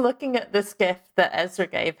 Just looking at this gift that Ezra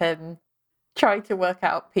gave him, trying to work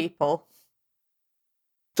out people.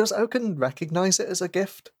 Does Oaken recognize it as a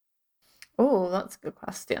gift? Oh, that's a good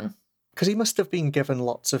question. Because he must have been given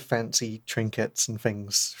lots of fancy trinkets and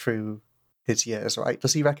things through his years, right?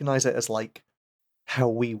 Does he recognize it as like how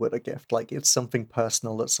we would a gift? Like it's something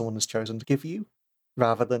personal that someone has chosen to give you,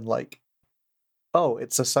 rather than like, oh,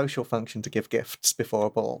 it's a social function to give gifts before a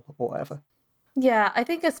ball or whatever. Yeah, I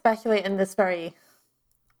think especially in this very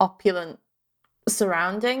opulent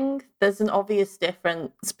surrounding, there's an obvious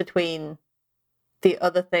difference between the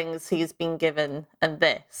other things he's been given and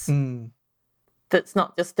this. That's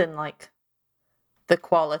not just in like the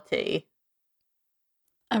quality.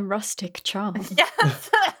 A rustic charm. Yes.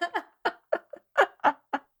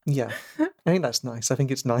 Yeah, I think that's nice. I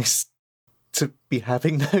think it's nice to be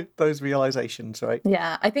having those realizations, right?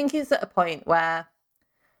 Yeah, I think he's at a point where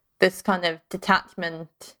this kind of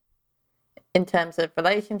detachment in terms of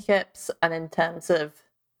relationships and in terms of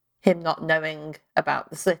him not knowing about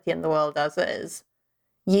the city and the world as it is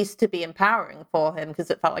used to be empowering for him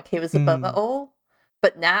because it felt like he was above it all.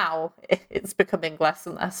 But now it's becoming less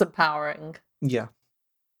and less empowering. Yeah.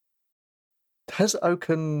 Has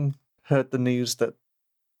Oaken heard the news that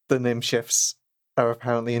the Nimshifts are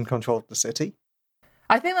apparently in control of the city?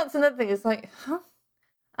 I think that's another thing. It's like,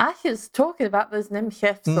 Ash is talking about those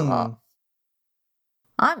Nimshifts a lot.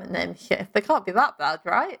 I'm a Nimshift. They can't be that bad,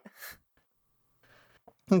 right?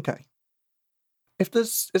 Okay. Is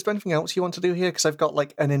there anything else you want to do here? Because I've got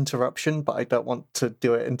like an interruption, but I don't want to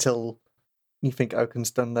do it until you think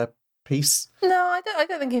Oaken's done their piece. No, I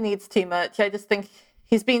don't think he needs too much. I just think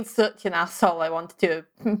he's been such an asshole. I wanted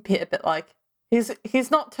to be a bit like,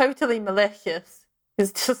 he's not totally malicious.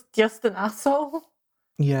 He's just an asshole.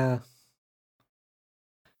 Yeah.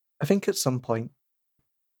 I think at some point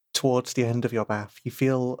towards the end of your bath, you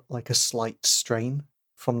feel like a slight strain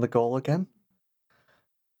from the goal again.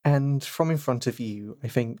 And from in front of you, I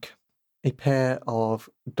think a pair of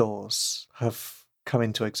doors have come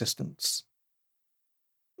into existence.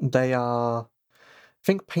 They are, I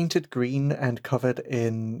think, painted green and covered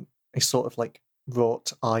in a sort of like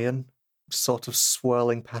wrought iron, sort of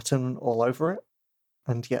swirling pattern all over it.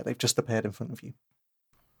 And yeah, they've just appeared in front of you.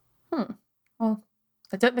 Well,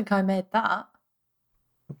 I don't think I made that.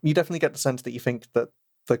 You definitely get the sense that you think that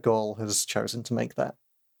the Gaul has chosen to make that.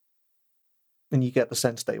 And you get the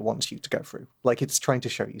sense that it wants you to go through. Like it's trying to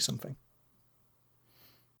show you something.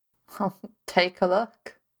 I'll take a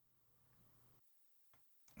look.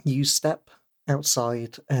 You step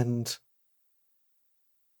outside and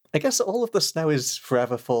I guess all of the snow is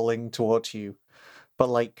forever falling towards you. But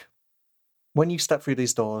like, when you step through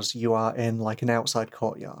these doors, you are in like an outside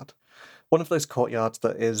courtyard. One of those courtyards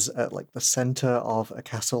that is at like the centre of a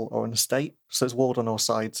castle or an estate. So it's walled on all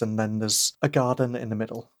sides and then there's a garden in the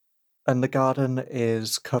middle. And the garden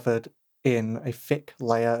is covered in a thick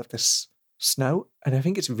layer of this snow. And I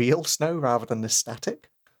think it's real snow rather than this static.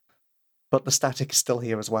 But the static is still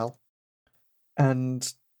here as well.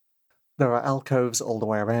 And there are alcoves all the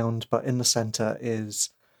way around, but in the centre is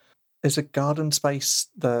a garden space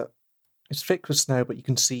that is thick with snow, but you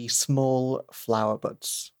can see small flower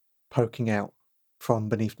buds poking out from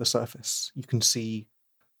beneath the surface. You can see,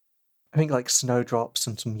 I think, like snowdrops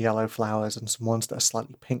and some yellow flowers and some ones that are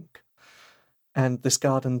slightly pink. And this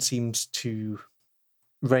garden seems to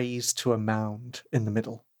raise to a mound in the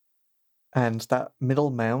middle. And that middle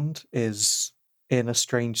mound is in a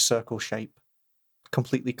strange circle shape,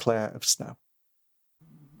 completely clear of snow.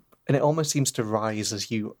 And it almost seems to rise as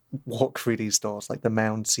you walk through these doors, like the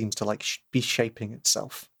mound seems to like be shaping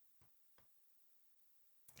itself.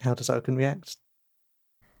 How does Oaken react?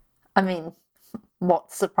 I mean,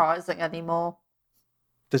 what's surprising anymore?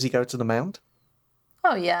 Does he go to the mound?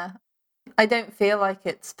 Oh, yeah. I don't feel like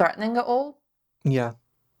it's threatening at all. Yeah.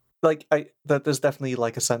 Like, there's definitely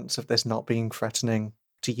like a sense of this not being threatening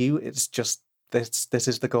to you. It's just, this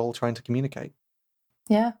is the goal trying to communicate.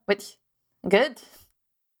 Yeah, which, good.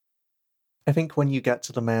 I think when you get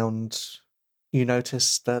to the mound, you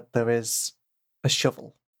notice that there is a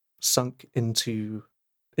shovel sunk into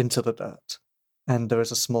the dirt, and there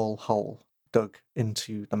is a small hole dug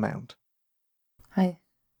into the mound. I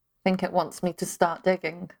think it wants me to start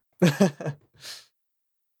digging.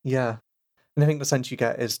 Yeah. And I think the sense you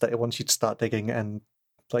get is that it wants you to start digging and,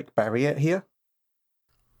 like, bury it here.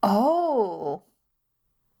 Oh.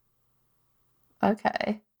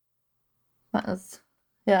 Okay. That is,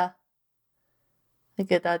 yeah, a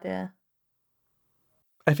good idea.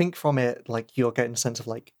 I think from it, like, you're getting a sense of,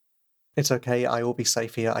 like, it's okay, I will be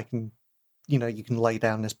safe here, I can, you can lay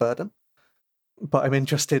down this burden. But I'm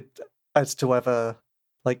interested as to whether,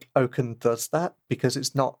 like, Oaken does that, because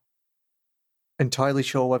it's not entirely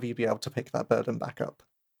sure whether you'd be able to pick that burden back up.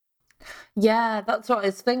 Yeah, that's what I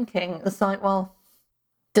was thinking. It's like, well,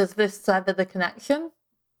 does this sever the connection?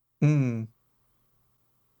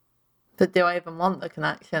 But do I even want the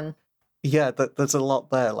connection? Yeah, there's a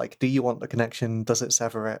lot there. Like, do you want the connection? Does it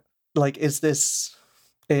sever it? Like, is this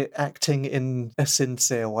it acting in a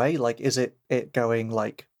sincere way? Like, is it going,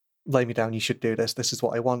 like, lay me down, you should do this, this is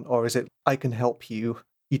what I want? Or is it, I can help you,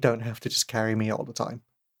 you don't have to just carry me all the time?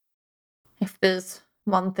 If there's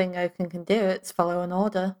one thing Oaken can do, it's follow an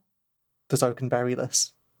order. Does Oaken bury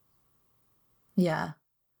this? Yeah.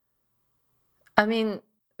 I mean,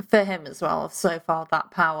 for him as well, so far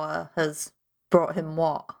that power has brought him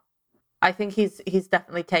what? I think he's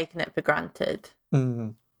definitely taken it for granted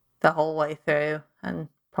the whole way through, and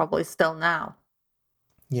probably still now.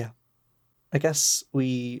 Yeah. I guess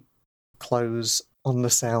we close on the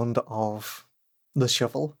sound of the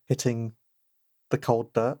shovel hitting the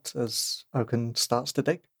cold dirt as Oaken starts to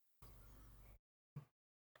dig.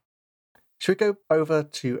 Should we go over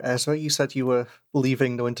to Ezra? You said you were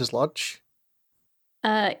leaving the Winter's Lodge.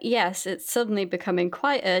 Yes, it's suddenly becoming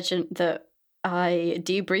quite urgent that I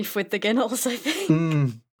debrief with the Ginnels, I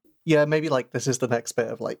think. Yeah, maybe, like, this is the next bit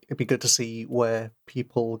of, like, it'd be good to see where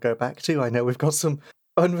people go back to. I know we've got some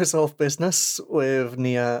unresolved business with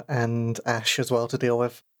Nia and Ash as well to deal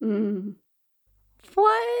with.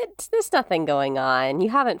 What? There's nothing going on. You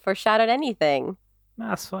haven't foreshadowed anything.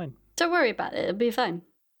 That's fine. Don't worry about it, it'll be fine.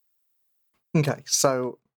 Okay,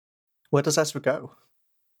 so where does Ezra go?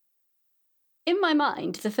 In my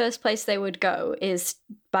mind, the first place they would go is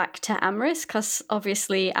back to Amris, because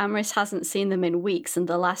obviously Amris hasn't seen them in weeks, and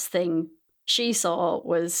the last thing she saw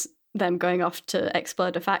was them going off to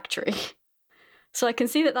explode a factory. So I can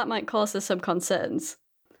see that might cause us some concerns.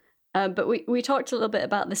 But we talked a little bit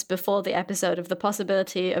about this before the episode, of the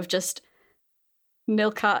possibility of just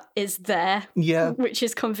Nilkat is there, Yeah. which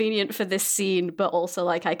is convenient for this scene, but also,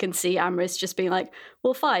 like, I can see Amris just being like,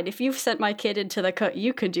 well, fine, if you've sent my kid into the cut,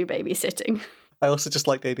 you can do babysitting. I also just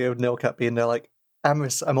like the idea of Nilkat being there, like,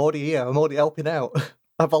 Amris, I'm already here, I'm already helping out.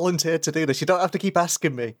 I volunteered to do this, you don't have to keep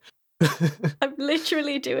asking me. I'm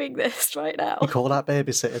literally doing this right now. You call that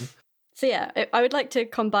babysitting? So yeah, I would like to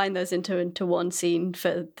combine those into one scene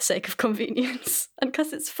for the sake of convenience, and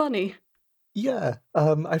because it's funny. Yeah,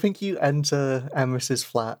 I think you enter Amris's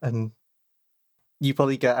flat and you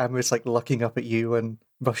probably get Amris, like, looking up at you and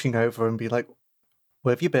rushing over and be like,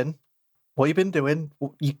 where have you been? What have you been doing?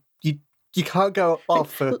 You can't go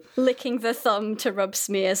off for Licking the thumb to rub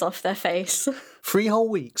smears off their face. 3 whole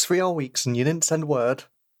weeks, and you didn't send word.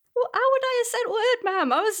 Well, how would I have sent word,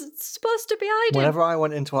 ma'am? I was supposed to be hiding. Whenever I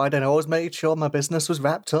went into hiding, I always made sure my business was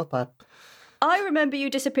wrapped up. I remember you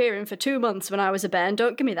disappearing for 2 months when I was a bairn.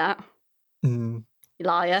 Don't give me that. You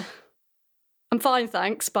liar. I'm fine,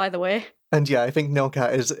 thanks, by the way. And yeah, I think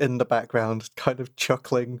Nilkat is in the background, kind of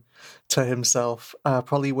chuckling to himself,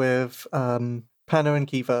 probably with Panna and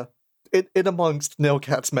Kiva in amongst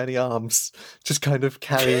Nilkat's many arms, just kind of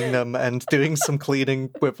carrying them and doing some cleaning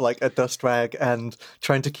with, like, a dust rag and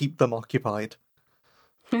trying to keep them occupied.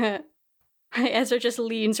 Ezra just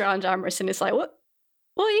leans around Amris and is like, What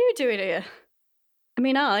are you doing here? I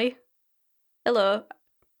mean, hello.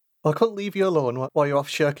 I couldn't leave you alone while you're off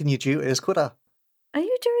shirking your duties, could I? Are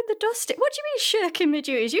you doing the dusting? What do you mean shirking my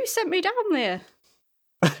duties? You sent me down there.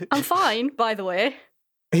 I'm fine, by the way.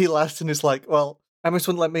 He laughs and is like, well, Amris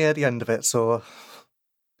wouldn't let me hear the end of it, so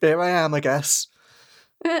here I am, I guess.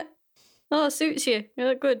 Oh, suits you. You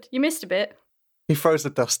look good. You missed a bit. He throws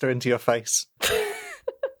the duster into your face.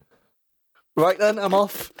 Right then, I'm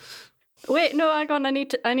off. Wait, no, hang on.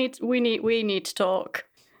 We need to talk.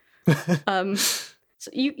 So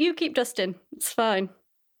you keep dusting. It's fine.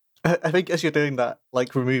 I think as you're doing that,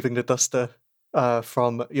 like, removing the duster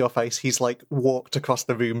from your face, he's, like, walked across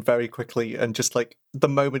the room very quickly and just, like, the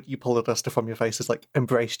moment you pull the duster from your face, has, like,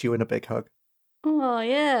 embraced you in a big hug. Oh,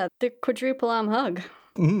 yeah, the quadruple arm hug.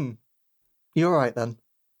 You're right then.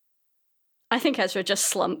 I think Ezra just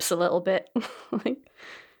slumps a little bit. Like,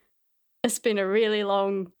 it's been a really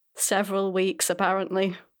long several weeks,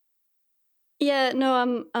 apparently. Yeah,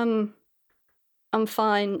 no, I'm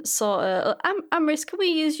fine, sorta. Amris, can we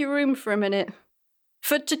use your room for a minute?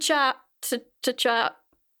 To chat.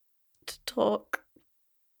 to talk.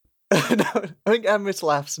 No, I think Amris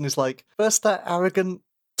laughs and is like, first that arrogant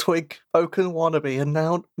twig Oaken wannabe, and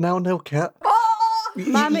now Nilcat.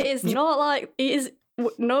 Ma'am, it is not like it is.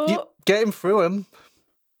 No, You get him through him.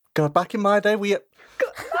 God, back in my day, we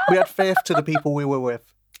had faith to the people we were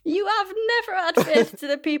with. you have never had faith to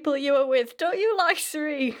the people you were with. Don't you like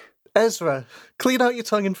Suri? Ezra, clean out your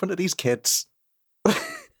tongue in front of these kids.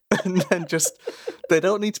 And then they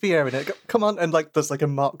don't need to be hearing it. Come on, and like there's like a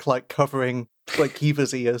mock like covering like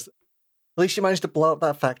Kiva's ears. At least you managed to blow up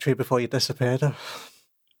that factory before you disappeared.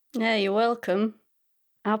 Yeah, you're welcome.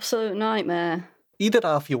 Absolute nightmare. You did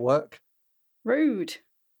half your work. Rude.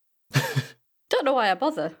 Don't know why I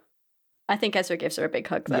bother. I think Ezra gives her a big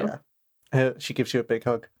hug, though. Yeah. She gives you a big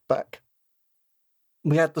hug back.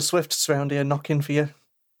 We had the Swifts round here knocking for you.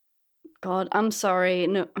 God, I'm sorry.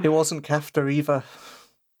 No, It wasn't Kafta either.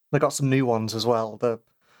 They got some new ones as well.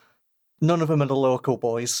 None of them are the local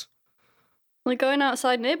boys. we're going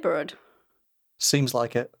outside neighborhood. Seems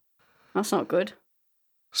like it. That's not good.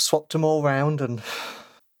 Swapped them all round, and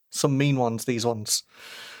some mean ones, these ones.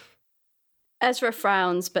 Ezra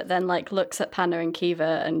frowns, but then like looks at Panna and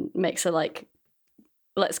Kiva and makes a like,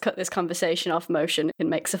 let's cut this conversation off motion, and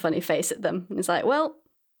makes a funny face at them. And he's like, well,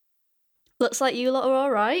 looks like you lot are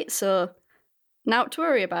all right, so naught to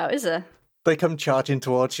worry about, is there? They come charging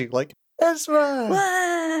towards you like, Ezra!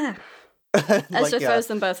 Wah! Like, Ezra yeah. throws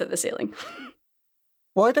them both at the ceiling.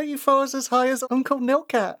 Why don't you throw us as high as Uncle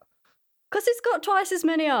Nilcat? Because he's got twice as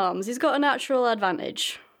many arms. He's got a natural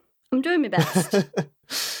advantage. I'm doing my best.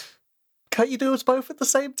 Can't you do us both at the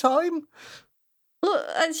same time? Look,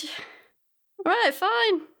 right,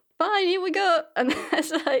 fine, here we go. And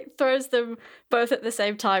Ezra like throws them both at the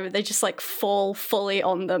same time, and they just like fall fully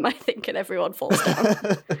on them, I think, and everyone falls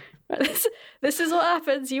down. This is what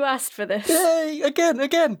happens. You asked for this. Yay!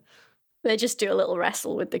 Again! They just do a little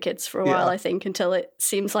wrestle with the kids for a while, Yeah. I think, until it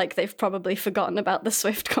seems like they've probably forgotten about the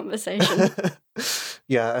Swift conversation.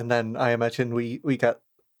 Yeah, and then I imagine we get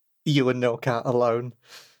you and Nilcat alone.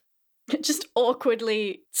 Just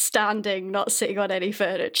awkwardly standing, not sitting on any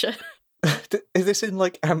furniture. Is this in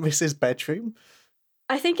like Amris's bedroom?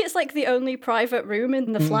 I think it's like the only private room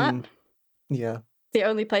in the flat. Yeah. The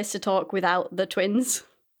only place to talk without the twins.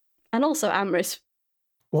 And also Amris.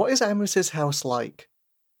 What is Amris's house like?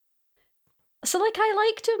 So, like,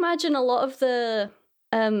 I like to imagine a lot of the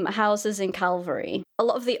houses in Calvary, a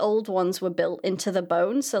lot of the old ones were built into the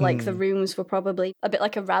bone. So, like, the rooms were probably a bit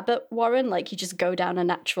like a rabbit warren. Like, you just go down a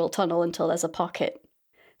natural tunnel until there's a pocket.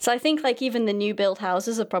 So I think, like, even the new build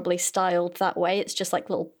houses are probably styled that way. It's just like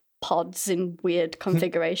little pods in weird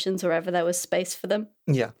configurations wherever there was space for them.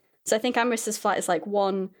 Yeah. So I think Amris's flat is like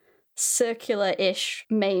one circular-ish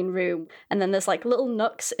main room, and then there's like little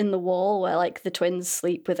nooks in the wall where like the twins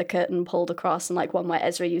sleep with a curtain pulled across, and like one where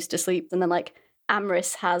Ezra used to sleep, and then like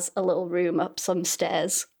Amris has a little room up some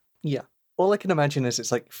stairs. Yeah. All I can imagine is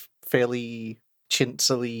it's like fairly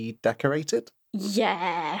chintzy decorated.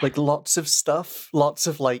 Yeah. Like lots of stuff, lots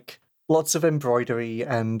of embroidery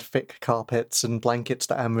and thick carpets and blankets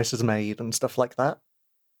that Amris has made and stuff like that.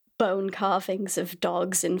 Bone carvings of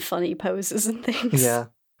dogs in funny poses and things. Yeah.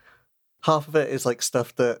 Half of it is like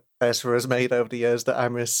stuff that Ezra has made over the years that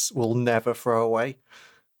Amris will never throw away.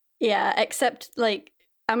 Yeah, except like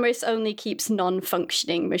Amris only keeps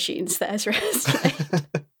non-functioning machines that Ezra has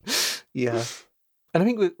made. Yeah. And I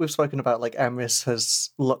think we've spoken about like Amris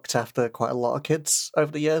has looked after quite a lot of kids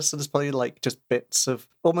over the years, so there's probably like just bits of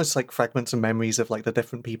almost like fragments and memories of like the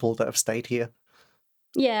different people that have stayed here.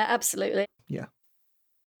 Yeah, absolutely. Yeah.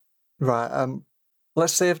 Right,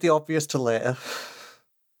 let's save the obvious to later.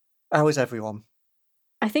 How is everyone?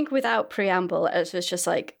 I think without preamble, Ezra's just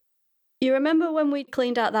like, you remember when we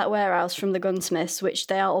cleaned out that warehouse from the gunsmiths, which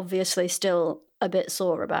they are obviously still a bit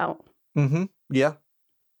sore about? Mm-hmm. Yeah.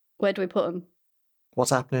 Where do we put them?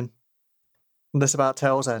 What's happening? This about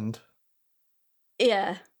Tail's End.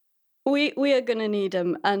 Yeah. We are going to need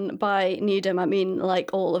them, and by need them, I mean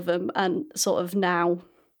like all of them, and sort of now.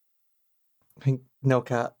 I think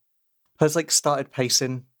Nilcat has like started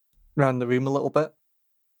pacing around the room a little bit.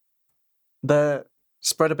 They're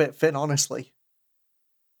spread a bit thin, honestly.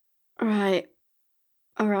 Right.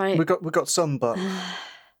 All right. We got some, but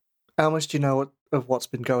how much do you know of what's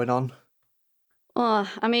been going on?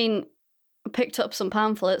 Oh, I mean, I picked up some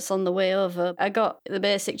pamphlets on the way over. I got the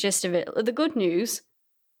basic gist of it. The good news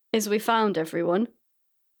is we found everyone.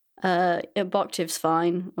 Boktiv's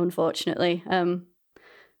fine, unfortunately.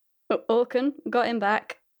 Oaken, got him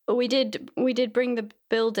back. We did bring the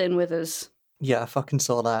build in with us. Yeah, I fucking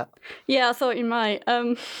saw that. Yeah, I thought you might.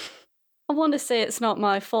 I want to say it's not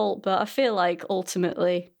my fault, but I feel like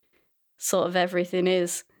ultimately sort of everything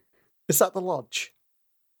is. Is that the lodge?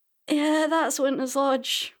 Yeah, that's Winter's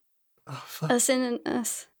Lodge. Oh, fuck. That's in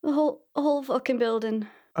us. The whole fucking building.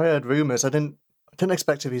 I heard rumours. I didn't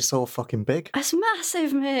expect it to be so fucking big. It's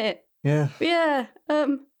massive, mate. Yeah. Yeah.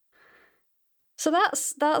 So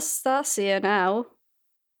that's here now.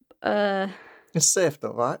 It's safe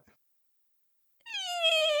though, right?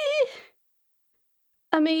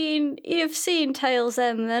 I mean, you've seen Tales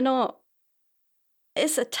End. They're not.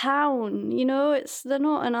 It's a town, you know. They're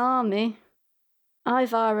not an army.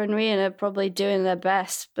 Ivar and Rian are probably doing their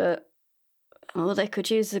best, but they could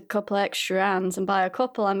use a couple extra hands, and by a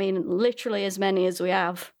couple, I mean literally as many as we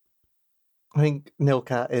have. I think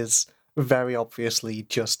Nilcat is very obviously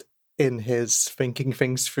just in his thinking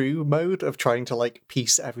things through mode of trying to like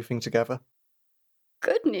piece everything together.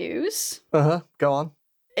 Good news Go on.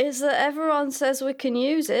 is that everyone says we can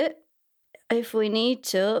use it if we need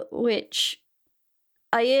to, which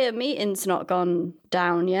I hear meeting's not gone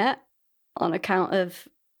down yet on account of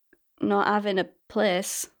not having a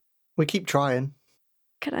place. We keep trying.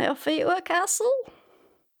 Can I offer you a castle?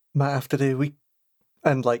 Might have to do.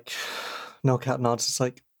 And like, Nilcat nods. It's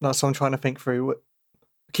like, that's what I'm trying to think through. We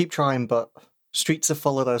keep trying, but streets are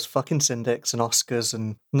full of those fucking Syndics and Oscars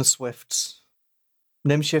and the Swifts.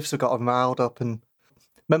 Nimshifts have got them riled up, and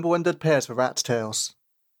remember when they'd pay us for rat's tails?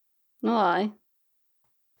 No, I.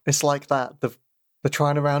 It's like that. They're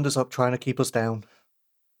trying to round us up, trying to keep us down.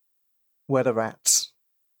 We're the rats.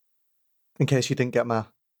 In case you didn't get my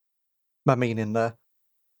meaning there.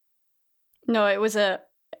 No, it was a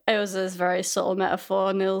very subtle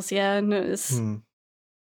metaphor, Nils. Yeah, and it was.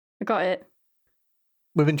 I got it.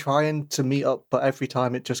 We've been trying to meet up, but every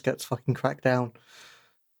time it just gets fucking cracked down.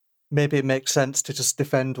 Maybe it makes sense to just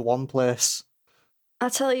defend one place. I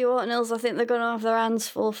tell you what, Nils, I think they're going to have their hands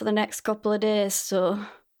full for the next couple of days, so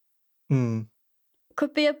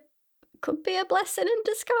could be a blessing in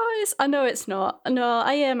disguise. I know it's not. No,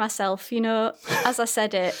 I hear myself, you know, as I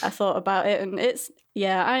said it, I thought about it, and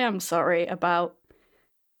I am sorry about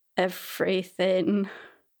everything.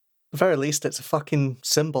 At the very least, it's a fucking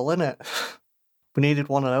symbol, innit? We needed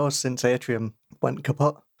one of those since Atrium went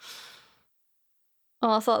kaput.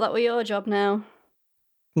 Oh, I thought that were your job now.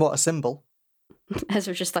 What, a symbol?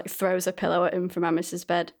 Ezra just like throws a pillow at him from Amis's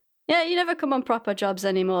bed. Yeah, you never come on proper jobs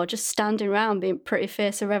anymore, just standing around being pretty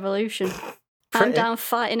face of revolution. I'm down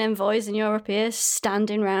fighting envoys and you're up here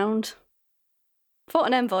standing round. Fought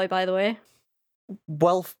an envoy, by the way.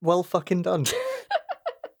 Well fucking done.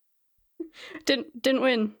 Didn't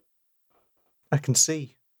win. I can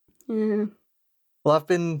see. Yeah. Well,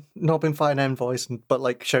 I've not been fighting envoys, but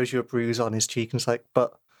like shows you a bruise on his cheek, and it's like,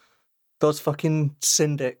 but those fucking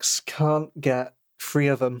Syndics can't get 3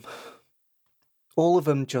 of them. All of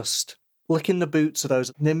them just licking the boots of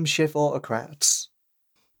those Nimshif autocrats.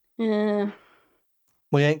 Yeah.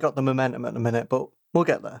 We ain't got the momentum at the minute, but we'll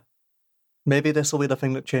get there. Maybe this will be the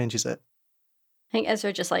thing that changes it. I think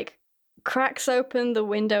Ezra just like cracks open the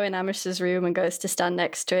window in Amris's room and goes to stand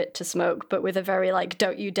next to it to smoke, but with a very like,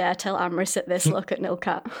 don't you dare tell Amris at this look at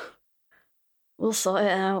Nilcat. We'll sort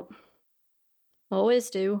it out.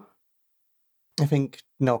 Always do. I think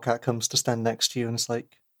Nilcat comes to stand next to you and it's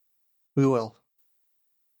like, we will.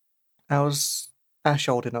 How's Ash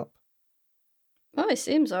holding up? Oh, he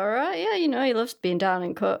seems alright. Yeah, you know, he loves being down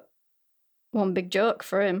and cut. One big joke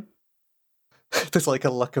for him. There's like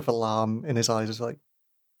a look of alarm in his eyes. It's like,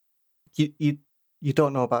 you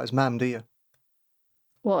don't know about his mam, do you?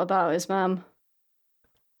 What about his mam?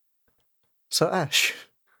 So Ash,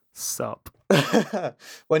 Sup.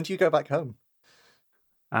 when do you go back home?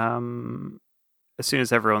 As soon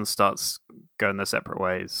as everyone starts going their separate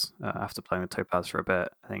ways, after playing with Topaz for a bit,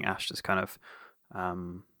 I think Ash just kind of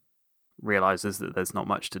realizes that there's not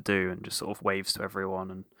much to do and just sort of waves to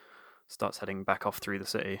everyone and starts heading back off through the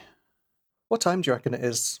city. What time do you reckon it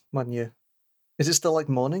is when you... Is it still like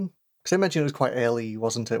morning? Because I imagine it was quite early,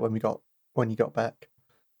 wasn't it, when you got back?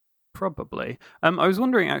 Probably. I was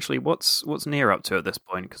wondering actually what's Nia up to at this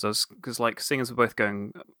point, because like seeing as we're both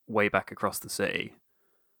going way back across the city,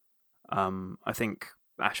 I think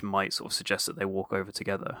Ash might sort of suggest that they walk over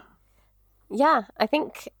together. Yeah, I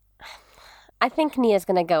think Nia's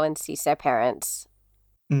gonna go and see their parents.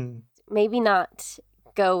 Maybe not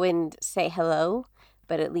go and say hello,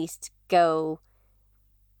 but at least go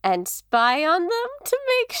and spy on them to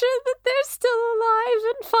make sure that they're still alive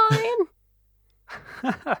and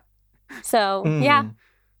fine. So, yeah.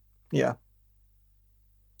 Yeah.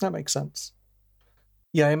 That makes sense.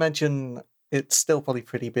 Yeah, I imagine it's still probably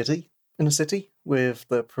pretty busy in the city with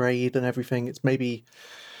the parade and everything. It's maybe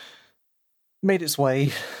made its way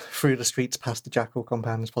through the streets past the Jackal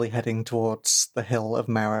compound. It's probably heading towards the hill of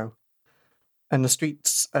Marrow. And the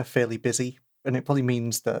streets are fairly busy, and it probably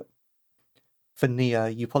means that for Nia,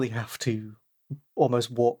 you probably have to almost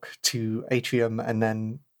walk to Atrium and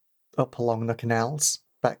then up along the canals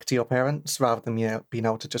back to your parents, rather than being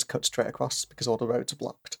able to just cut straight across because all the roads are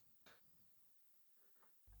blocked.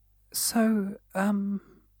 So, I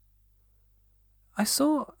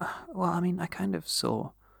saw. Well, I mean, I kind of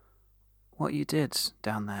saw what you did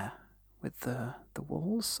down there with the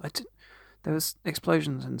walls. There was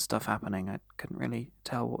explosions and stuff happening. I couldn't really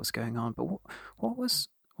tell what was going on. But what was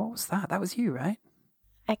that? That was you, right?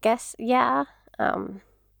 I guess, yeah.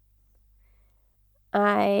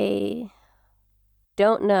 I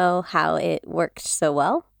don't know how it worked so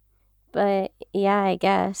well, but yeah, I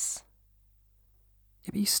guess. Yeah,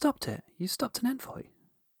 but you stopped it. You stopped an envoy.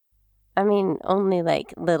 I mean, only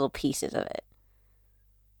like little pieces of it.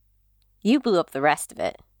 You blew up the rest of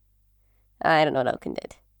it. I don't know what Oaken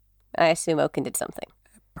did. I assume Oaken did something.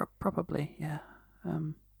 Probably, yeah.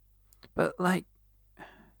 But like,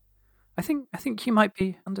 I think you might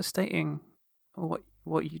be understating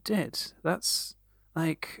what you did. That's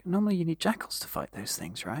like, normally you need jackals to fight those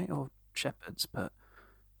things, right? Or shepherds, but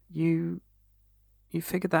you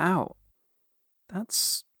figured that out.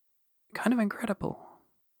 That's kind of incredible.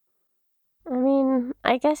 I mean,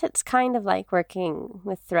 I guess it's kind of like working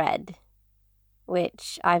with thread,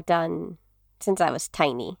 which I've done since I was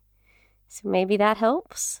tiny. So maybe that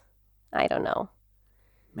helps? I don't know.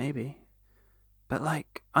 Maybe. But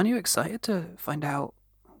like, aren't you excited to find out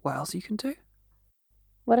what else you can do?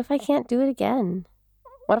 What if I can't do it again?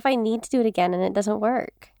 What if I need to do it again and it doesn't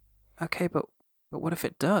work? Okay, but what if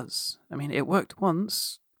it does? I mean, it worked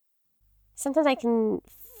once. Sometimes I can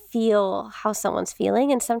feel how someone's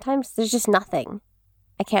feeling, and sometimes there's just nothing.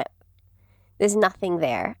 There's nothing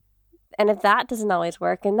there. And if that doesn't always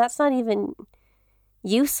work, and that's not even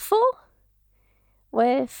useful, what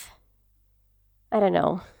if, I don't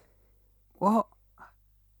know. What?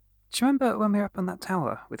 Do you remember when we were up on that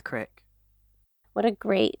tower with Crick? What a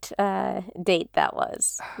great date that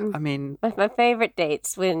was. I mean, My favorite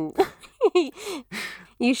dates when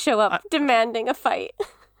you show up demanding a fight.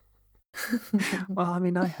 well, I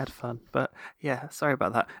mean, I had fun, but yeah, sorry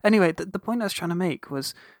about that. Anyway, the point I was trying to make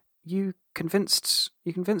was you convinced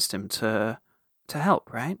him to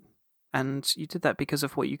help, right? And you did that because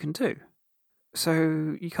of what you can do.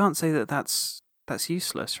 So you can't say that that's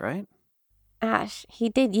useless, right? Ash, he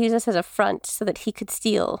did use us as a front so that he could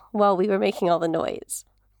steal while we were making all the noise.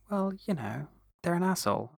 Well, you know, they're an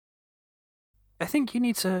asshole. I think you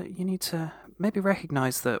need to maybe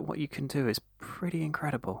recognize that what you can do is pretty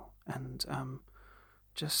incredible, and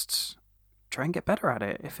just try and get better at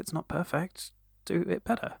it. If it's not perfect, do it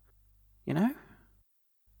better. You know?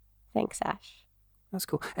 Thanks, Ash. That's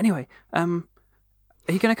cool. Anyway, are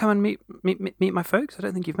you gonna come and meet my folks? I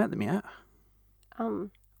don't think you've met them yet.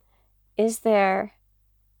 Is there,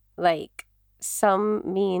 like, some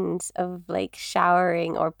means of, like,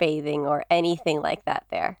 showering or bathing or anything like that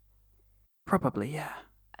there? Probably, yeah.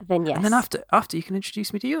 Then yes. And then after you can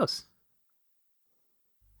introduce me to yours.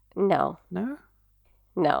 No. No?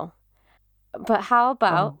 No. But how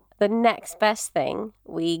about the next best thing?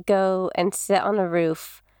 We go and sit on a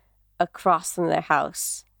roof across from their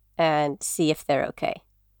house and see if they're okay.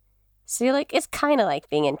 So you're like, it's kind of like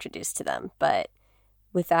being introduced to them, but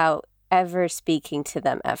without ever speaking to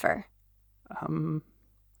them ever.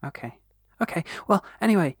 Okay. Well,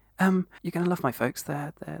 anyway, you're gonna love my folks.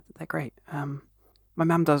 They're great. My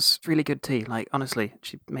mum does really good tea. Like, honestly,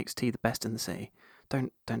 she makes tea the best in the city.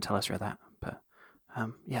 Don't tell Ezra that. But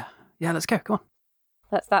yeah. Let's go. Come on.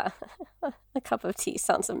 That's that. A cup of tea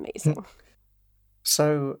sounds amazing.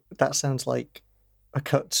 So that sounds like a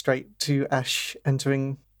cut straight to Ash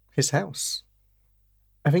entering his house.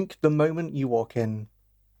 I think the moment you walk in,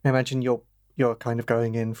 I imagine you're kind of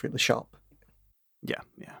going in through the shop. Yeah.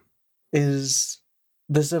 There's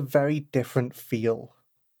a very different feel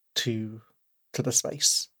to the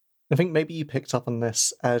space. I think maybe you picked up on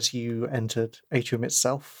this as you entered Atrium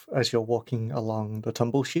itself, as you're walking along the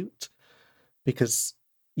tumble chute, because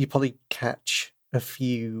you probably catch a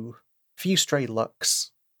few stray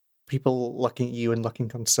looks, people looking at you and looking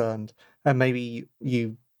concerned, and maybe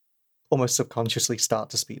you almost subconsciously start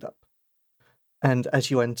to speed up. And as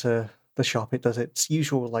you enter the shop, it does its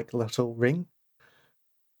usual like little ring,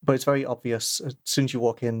 but it's very obvious as soon as you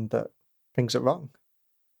walk in that things are wrong.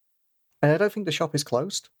 And I don't think the shop is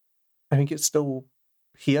closed. I think it's still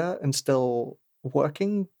here and still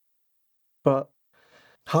working, but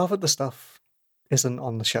half of the stuff isn't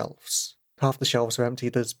on the shelves. Half the shelves are empty,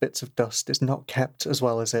 there's bits of dust, it's not kept as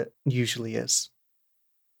well as it usually is.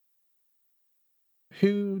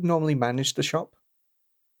 Who normally managed the shop?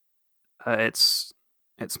 It's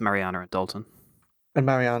Mariana and Dalton. And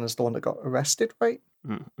Mariana's the one that got arrested, right?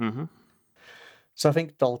 Mm-hmm. So I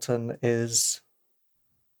think Dalton is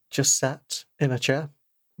just sat in a chair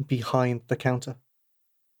behind the counter.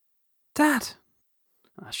 Dad!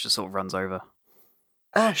 Ash just sort of runs over.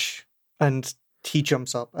 Ash! And he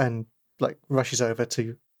jumps up and rushes over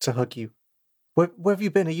to hug you. Where have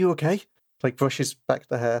you been? Are you okay? Brushes back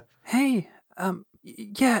the hair. Hey,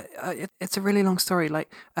 it's a really long story.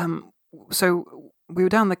 So we were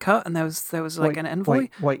down the cut, and there was an envoy.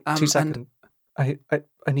 Wait, 2 seconds. I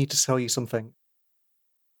need to tell you something.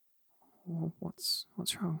 What's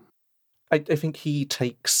wrong? I think he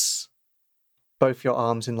takes both your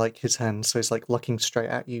arms in his hands, so he's looking straight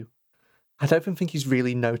at you. I don't even think he's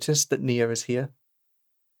really noticed that Nia is here.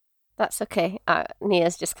 That's okay.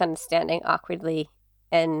 Nia's just kind of standing awkwardly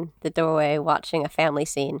in the doorway watching a family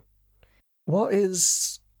scene. What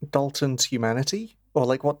is Dalton's humanity? Or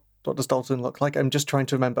what does Dalton look like? I'm just trying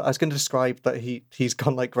to remember. I was going to describe that he's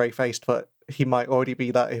gone grey-faced, but he might already be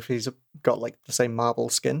that if he's got the same marble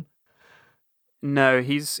skin. No,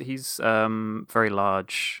 he's very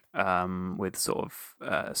large, with sort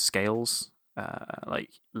of scales,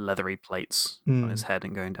 leathery plates on his head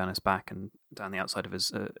and going down his back and down the outside of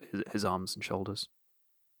his arms and shoulders.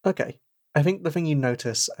 Okay. I think the thing you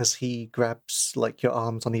notice as he grabs your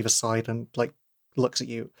arms on either side and looks at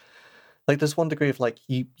you, there's one degree of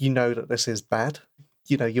you know that this is bad.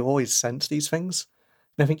 You always sense these things.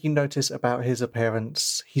 And I think you notice about his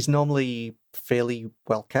appearance, he's normally fairly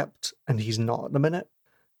well kept, and he's not at the minute.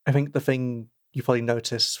 I think the thing you probably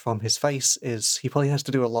notice from his face is he probably has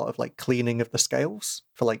to do a lot of cleaning of the scales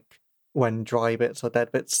for when dry bits or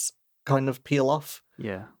dead bits kind of peel off.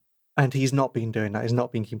 Yeah. And he's not been doing that. He's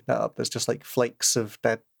not been keeping that up. There's just flakes of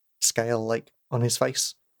dead scale on his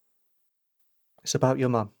face. It's about your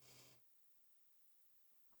mum.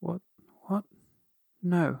 What?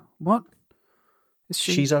 No. What? Is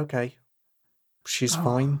she? She's okay. She's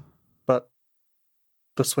fine. But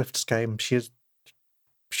the Swifts came. She's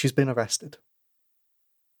been arrested.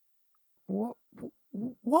 What?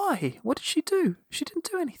 Why? What did she do? She didn't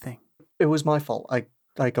do anything. It was my fault.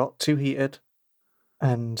 I got too heated,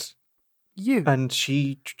 and you and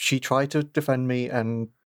she tried to defend me, and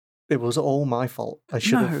it was all my fault. I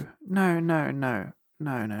should have. No.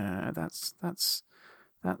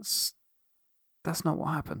 That's not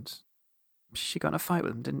what happened. She got in a fight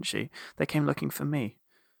with them, didn't she? They came looking for me.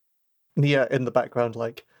 Nia in the background,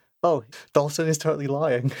 oh, Dalton is totally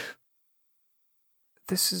lying.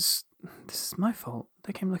 This is my fault.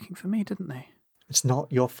 They came looking for me, didn't they? It's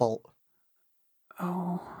not your fault.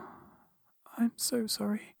 Oh, I'm so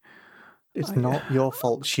sorry. It's not your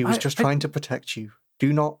fault. She was just trying to protect you.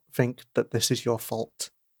 Do not think that this is your fault.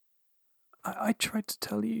 I tried to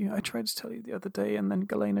tell you. I tried to tell you the other day, and then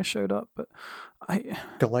Galena showed up, but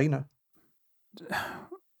Galena?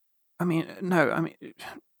 I mean, no. I mean,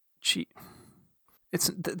 she. This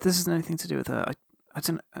isn't anything to do with her. I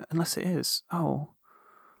don't. Unless it is. Oh,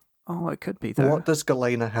 it could be though. What does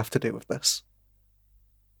Galena have to do with this?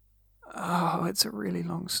 Oh, it's a really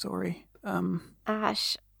long story.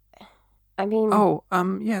 Ash, I mean. Oh,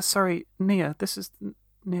 yeah. Sorry, Nia. This is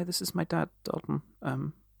my dad, Dalton.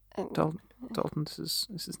 Dalton. This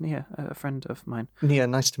is Nia, a friend of mine. Nia,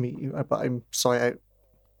 nice to meet you. But I'm sorry.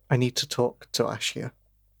 I need to talk to Ash here.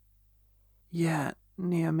 Yeah,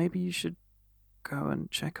 Nia. Maybe you should go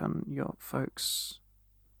and check on your folks.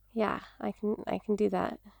 Yeah, I can do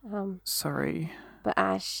that. Sorry. But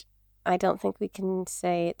Ash, I don't think we can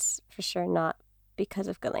say it's for sure not because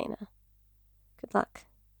of Galena. Good luck.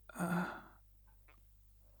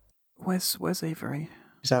 Where's Avery?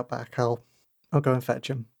 He's out back. I'll go and fetch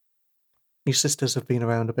him. Your sisters have been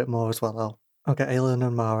around a bit more as well. I'll get Aelin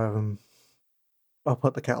and Mara and I'll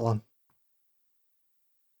put the kettle on.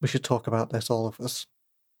 We should talk about this, all of us.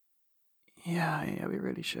 Yeah, we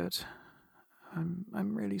really should.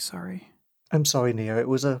 I'm really sorry. I'm sorry, Nia. It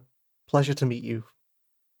was a pleasure to meet you.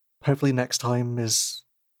 Hopefully next time is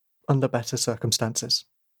under better circumstances.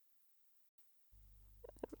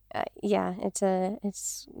 Yeah, it's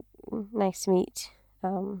nice to meet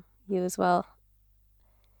you as well.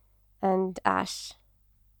 And Ash,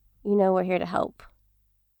 we're here to help.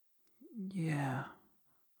 Yeah,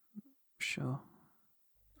 sure.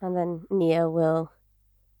 And then Nia will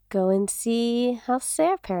go and see how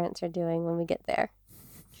Sarah's parents are doing when we get there.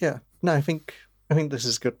 Yeah, no, I think this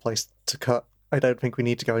is a good place to cut. I don't think we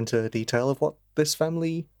need to go into detail of what this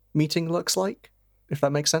family meeting looks like, if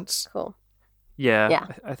that makes sense. Cool. Yeah.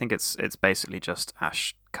 I think it's basically just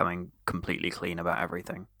Ash coming completely clean about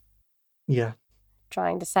everything. Yeah.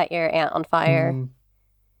 Trying to set your aunt on fire.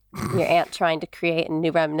 Your aunt trying to create a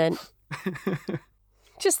new remnant.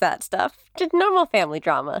 Just that stuff. Just normal family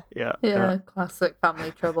drama. Yeah, classic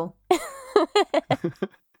family trouble.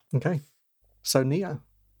 Okay. So, Nia,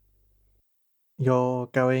 you're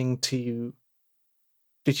going to...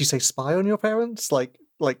 Did you say spy on your parents? Like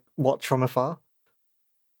watch from afar?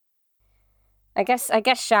 I guess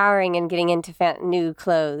showering and getting into new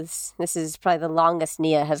clothes. This is probably the longest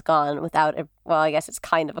Nia has gone without I guess it's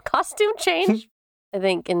kind of a costume change, I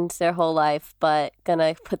think, in their whole life, but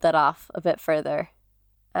gonna put that off a bit further.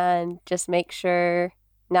 And just make sure...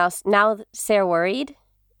 Now they're worried.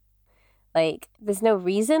 Like, there's no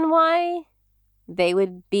reason why they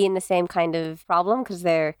would be in the same kind of problem, because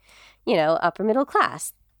they're, upper middle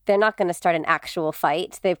class. They're not going to start an actual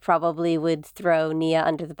fight. They probably would throw Nia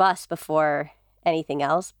under the bus before anything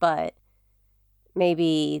else, but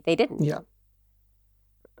maybe they didn't. Yeah.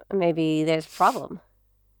 Maybe there's a problem.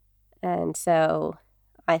 And so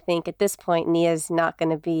I think at this point, Nia's not going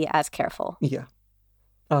to be as careful. Yeah.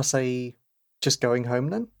 I'll say just going home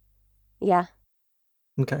then? Yeah.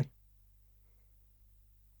 Okay.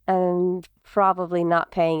 And probably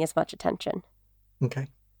not paying as much attention. Okay.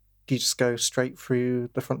 Do you just go straight through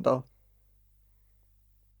the front door?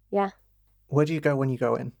 Yeah. Where do you go when you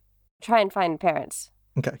go in? Try and find parents.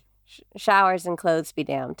 Okay. Showers and clothes be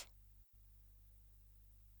damned.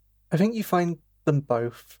 I think you find them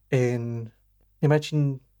both in...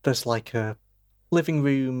 Imagine there's like a living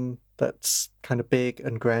room that's kind of big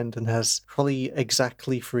and grand and has probably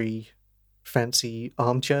exactly 3 fancy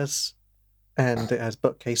armchairs, and it has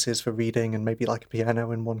bookcases for reading and maybe like a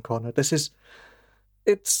piano in one corner.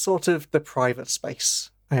 It's sort of the private space,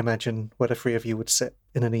 I imagine, where the 3 of you would sit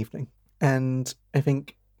in an evening. And I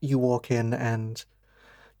think you walk in and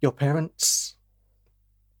your parents...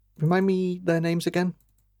 Remind me their names again?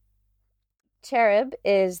 Cherub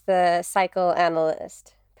is the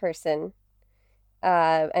psychoanalyst person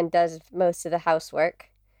and does most of the housework.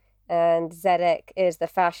 And Zedek is the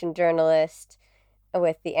fashion journalist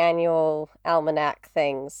with the annual almanac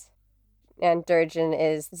things. And Durjan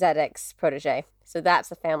is Zedek's protege. So that's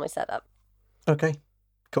the family setup. Okay,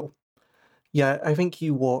 cool. Yeah, I think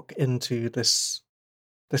you walk into this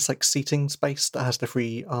like seating space that has the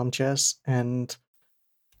 3 armchairs, and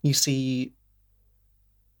you see...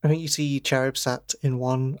 I think you see Cherub sat in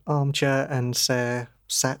one armchair and Sarah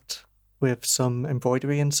sat with some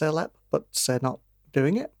embroidery in their lap, but they're not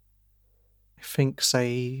doing it. I think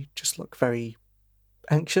they just look very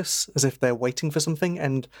anxious, as if they're waiting for something,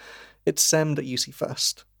 and it's Sem that you see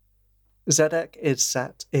first. Zedek is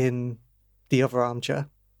sat in the other armchair,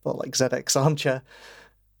 or like Zedek's armchair,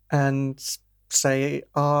 and they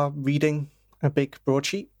are reading a big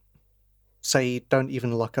broadsheet. They don't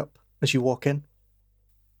even look up as you walk in.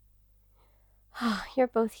 You're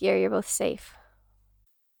both here. You're both safe.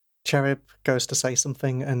 Cherub goes to say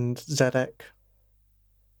something, and Zedek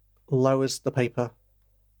lowers the paper.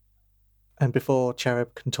 And before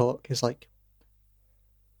Cherub can talk, is like,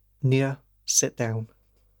 Nia, sit down.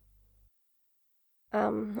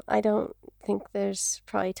 I don't think there's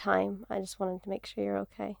probably time. I just wanted to make sure you're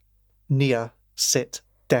okay. Nia, sit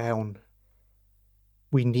down.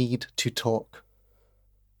 We need to talk.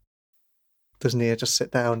 Does Nia just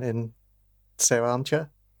sit down in their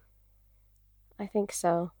armchair? I think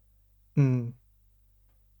so.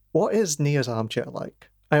 What is Nia's armchair like?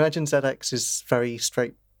 I imagine ZX is very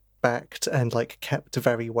straight-backed and like kept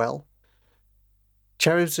very well.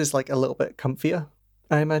 Cherub's is like a little bit comfier,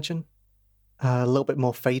 I imagine. A little bit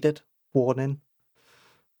more faded, worn in.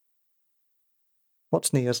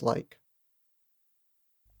 What's Nia's like?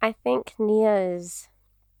 I think Nia is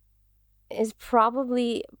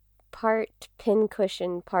probably part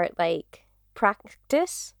pincushion, part like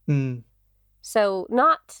practice. So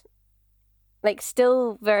not like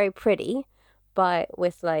still very pretty, but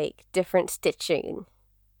with like different stitching.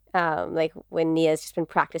 Like when Nia's just been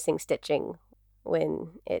practicing stitching when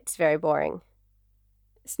it's very boring.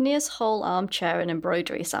 Is Nia's whole armchair an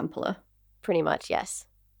embroidery sampler? Pretty much, yes.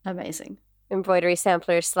 Amazing. Embroidery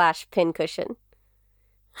sampler / pincushion.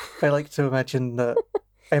 I like to imagine that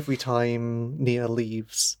every time Nia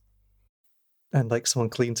leaves and like someone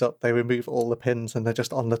cleans up, they remove all the pins and they're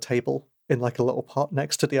just on the table in like a little pot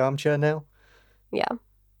next to the armchair now. Yeah.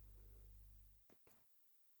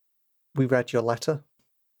 We read your letter.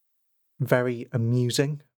 Very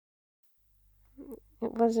amusing.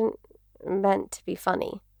 It wasn't meant to be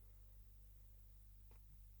funny.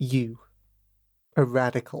 You, a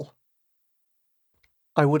radical.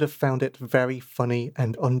 I would have found it very funny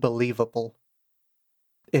and unbelievable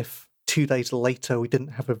if 2 days later we didn't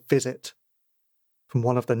have a visit from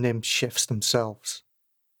one of the Nim shifts themselves.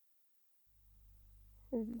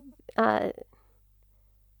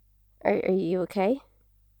 Are you okay?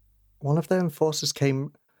 One of the enforcers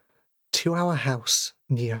came to our house,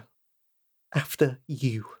 Nia, after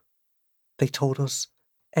you. They told us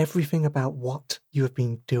everything about what you have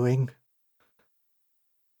been doing.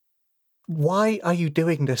 Why are you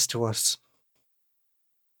doing this to us?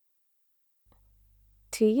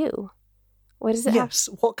 To you? What does it Yes,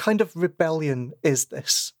 what kind of rebellion is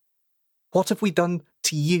this? What have we done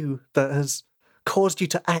to you that has caused you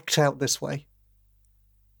to act out this way?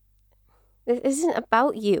 This isn't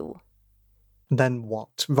about you. Then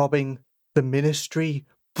what? Robbing the ministry?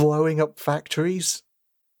 Blowing up factories?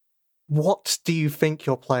 What do you think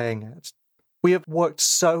you're playing at? We have worked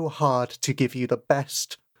so hard to give you the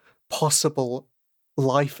best possible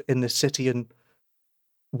life in the city, and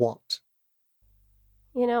what?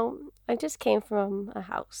 You know, I just came from a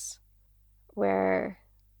house where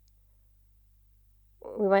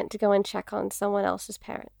we went to go and check on someone else's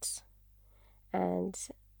parents. And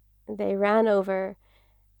they ran over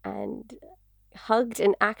and hugged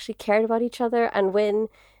and actually cared about each other. And when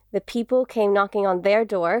the people came knocking on their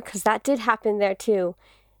door, because that did happen there too,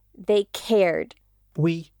 they cared.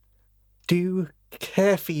 We do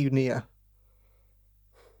care for you, Nia.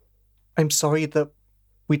 I'm sorry that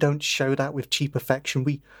we don't show that with cheap affection.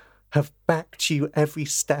 We have backed you every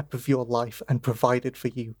step of your life and provided for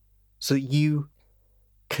you so that you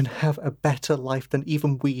can have a better life than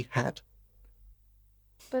even we had.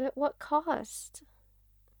 But at what cost?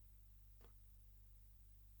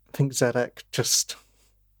 I think Zedek just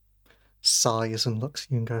sighs and looks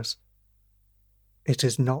at you and goes, "It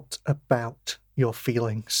is not about your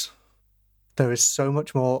feelings. There is so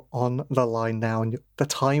much more on the line now, and the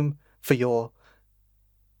time for your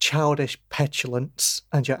childish petulance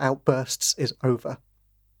and your outbursts is over."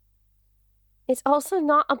 It's also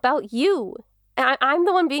not about you. I'm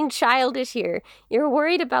the one being childish here. You're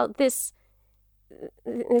worried about this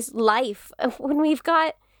life when we've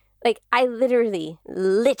got, like, I literally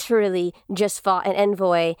just fought an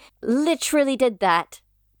envoy. Literally did that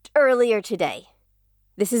earlier today.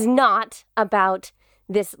 This is not about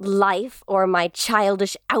this life or my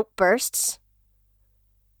childish outbursts.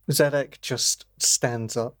 Zedek just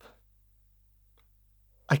stands up.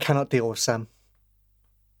 I cannot deal with Sam.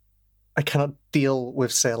 I cannot deal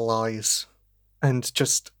with their lies. And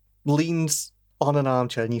just leans on an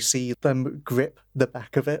armchair, and you see them grip the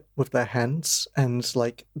back of it with their hands, and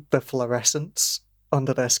like the fluorescence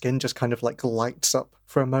under their skin just kind of like lights up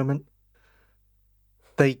for a moment.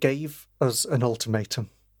 They gave us an ultimatum.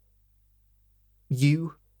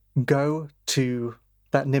 You go to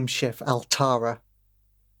that Nimshif, Altara,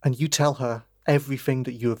 and you tell her everything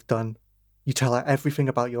that you have done. You tell her everything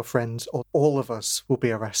about your friends, or all of us will be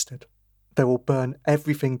arrested. They will burn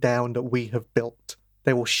everything down that we have built.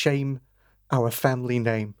 They will shame our family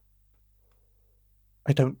name.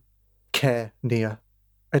 I don't care, Nia.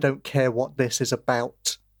 I don't care what this is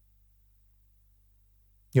about.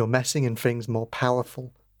 You're messing in things more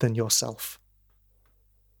powerful than yourself.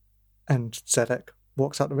 And Zedek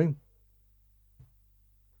walks out the room.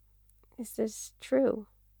 Is this true?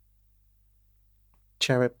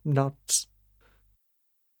 Cherub nods.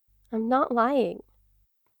 I'm not lying.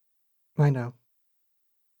 I know.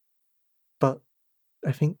 But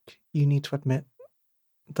I think you need to admit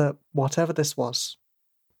that whatever this was,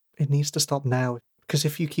 it needs to stop now. Because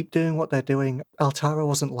if you keep doing what they're doing, Altara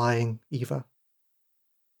wasn't lying either.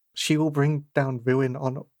 She will bring down ruin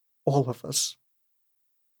on all of us.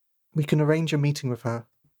 We can arrange a meeting with her.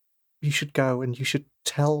 You should go and you should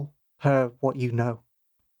tell her what you know.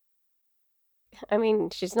 I mean,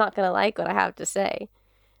 she's not going to like what I have to say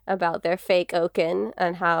about their fake Oaken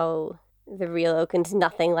and how the real Oaken's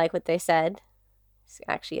nothing like what they said. It's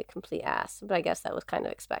actually a complete ass, but I guess that was kind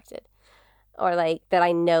of expected. Or like that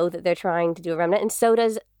I know that they're trying to do a remnant, and so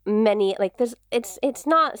does many, like there's it's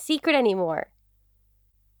not secret anymore.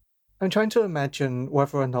 I'm trying to imagine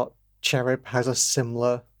whether or not Cherub has a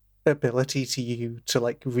similar ability to you to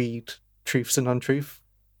like read truths and untruth.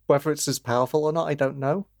 Whether it's as powerful or not, I don't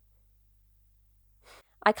know.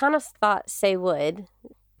 I kind of thought Say would.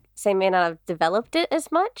 Say may not have developed it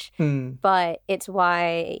as much, but it's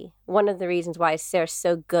why one of the reasons why they're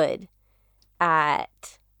so good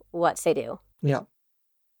at what Say do. Yeah.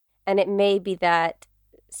 And it may be that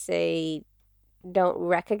Say don't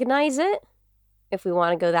recognize it, if we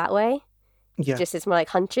want to go that way. Yeah. Just it's more like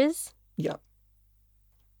hunches. Yeah.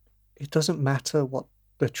 It doesn't matter what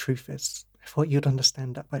the truth is. I thought you'd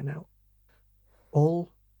understand that by now.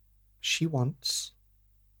 All she wants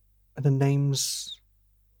are the names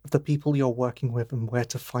of the people you're working with and where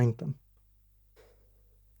to find them.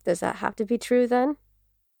 Does that have to be true then?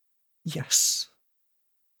 Yes.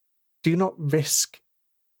 Do not risk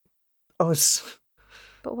us.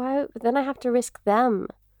 But why? Then I have to risk them.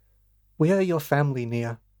 We are your family,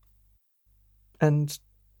 Nia. And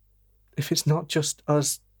if it's not just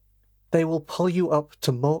us, they will pull you up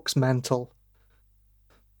to Mork's mantle.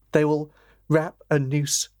 They will wrap a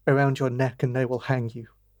noose around your neck and they will hang you.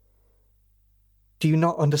 Do you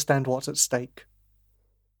not understand what's at stake?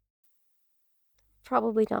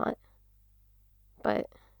 Probably not. But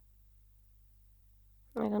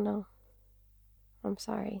I don't know. I'm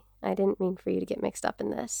sorry. I didn't mean for you to get mixed up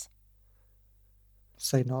in this.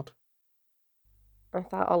 Say not. I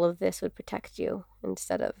thought all of this would protect you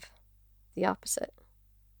instead of the opposite.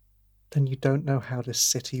 Then you don't know how this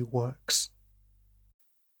city works.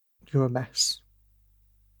 You're a mess.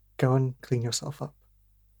 Go and clean yourself up.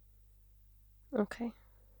 Okay.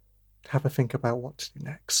 Have a think about what to do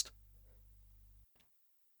next.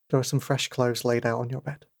 There are some fresh clothes laid out on your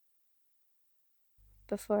bed.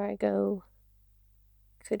 Before I go,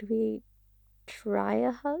 could we try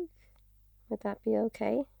a hug? Would that be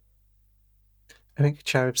okay? I think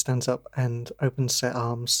Cherub stands up and opens her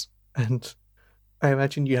arms, and I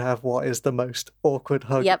imagine you have what is the most awkward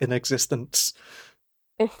hug in existence.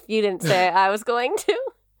 If you didn't say I was going to.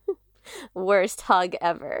 Worst hug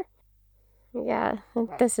ever. Yeah,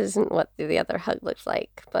 this isn't what the other hug looks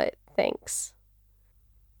like, but thanks.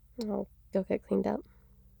 I'll go get cleaned up.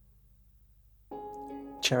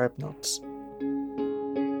 Cherub nods.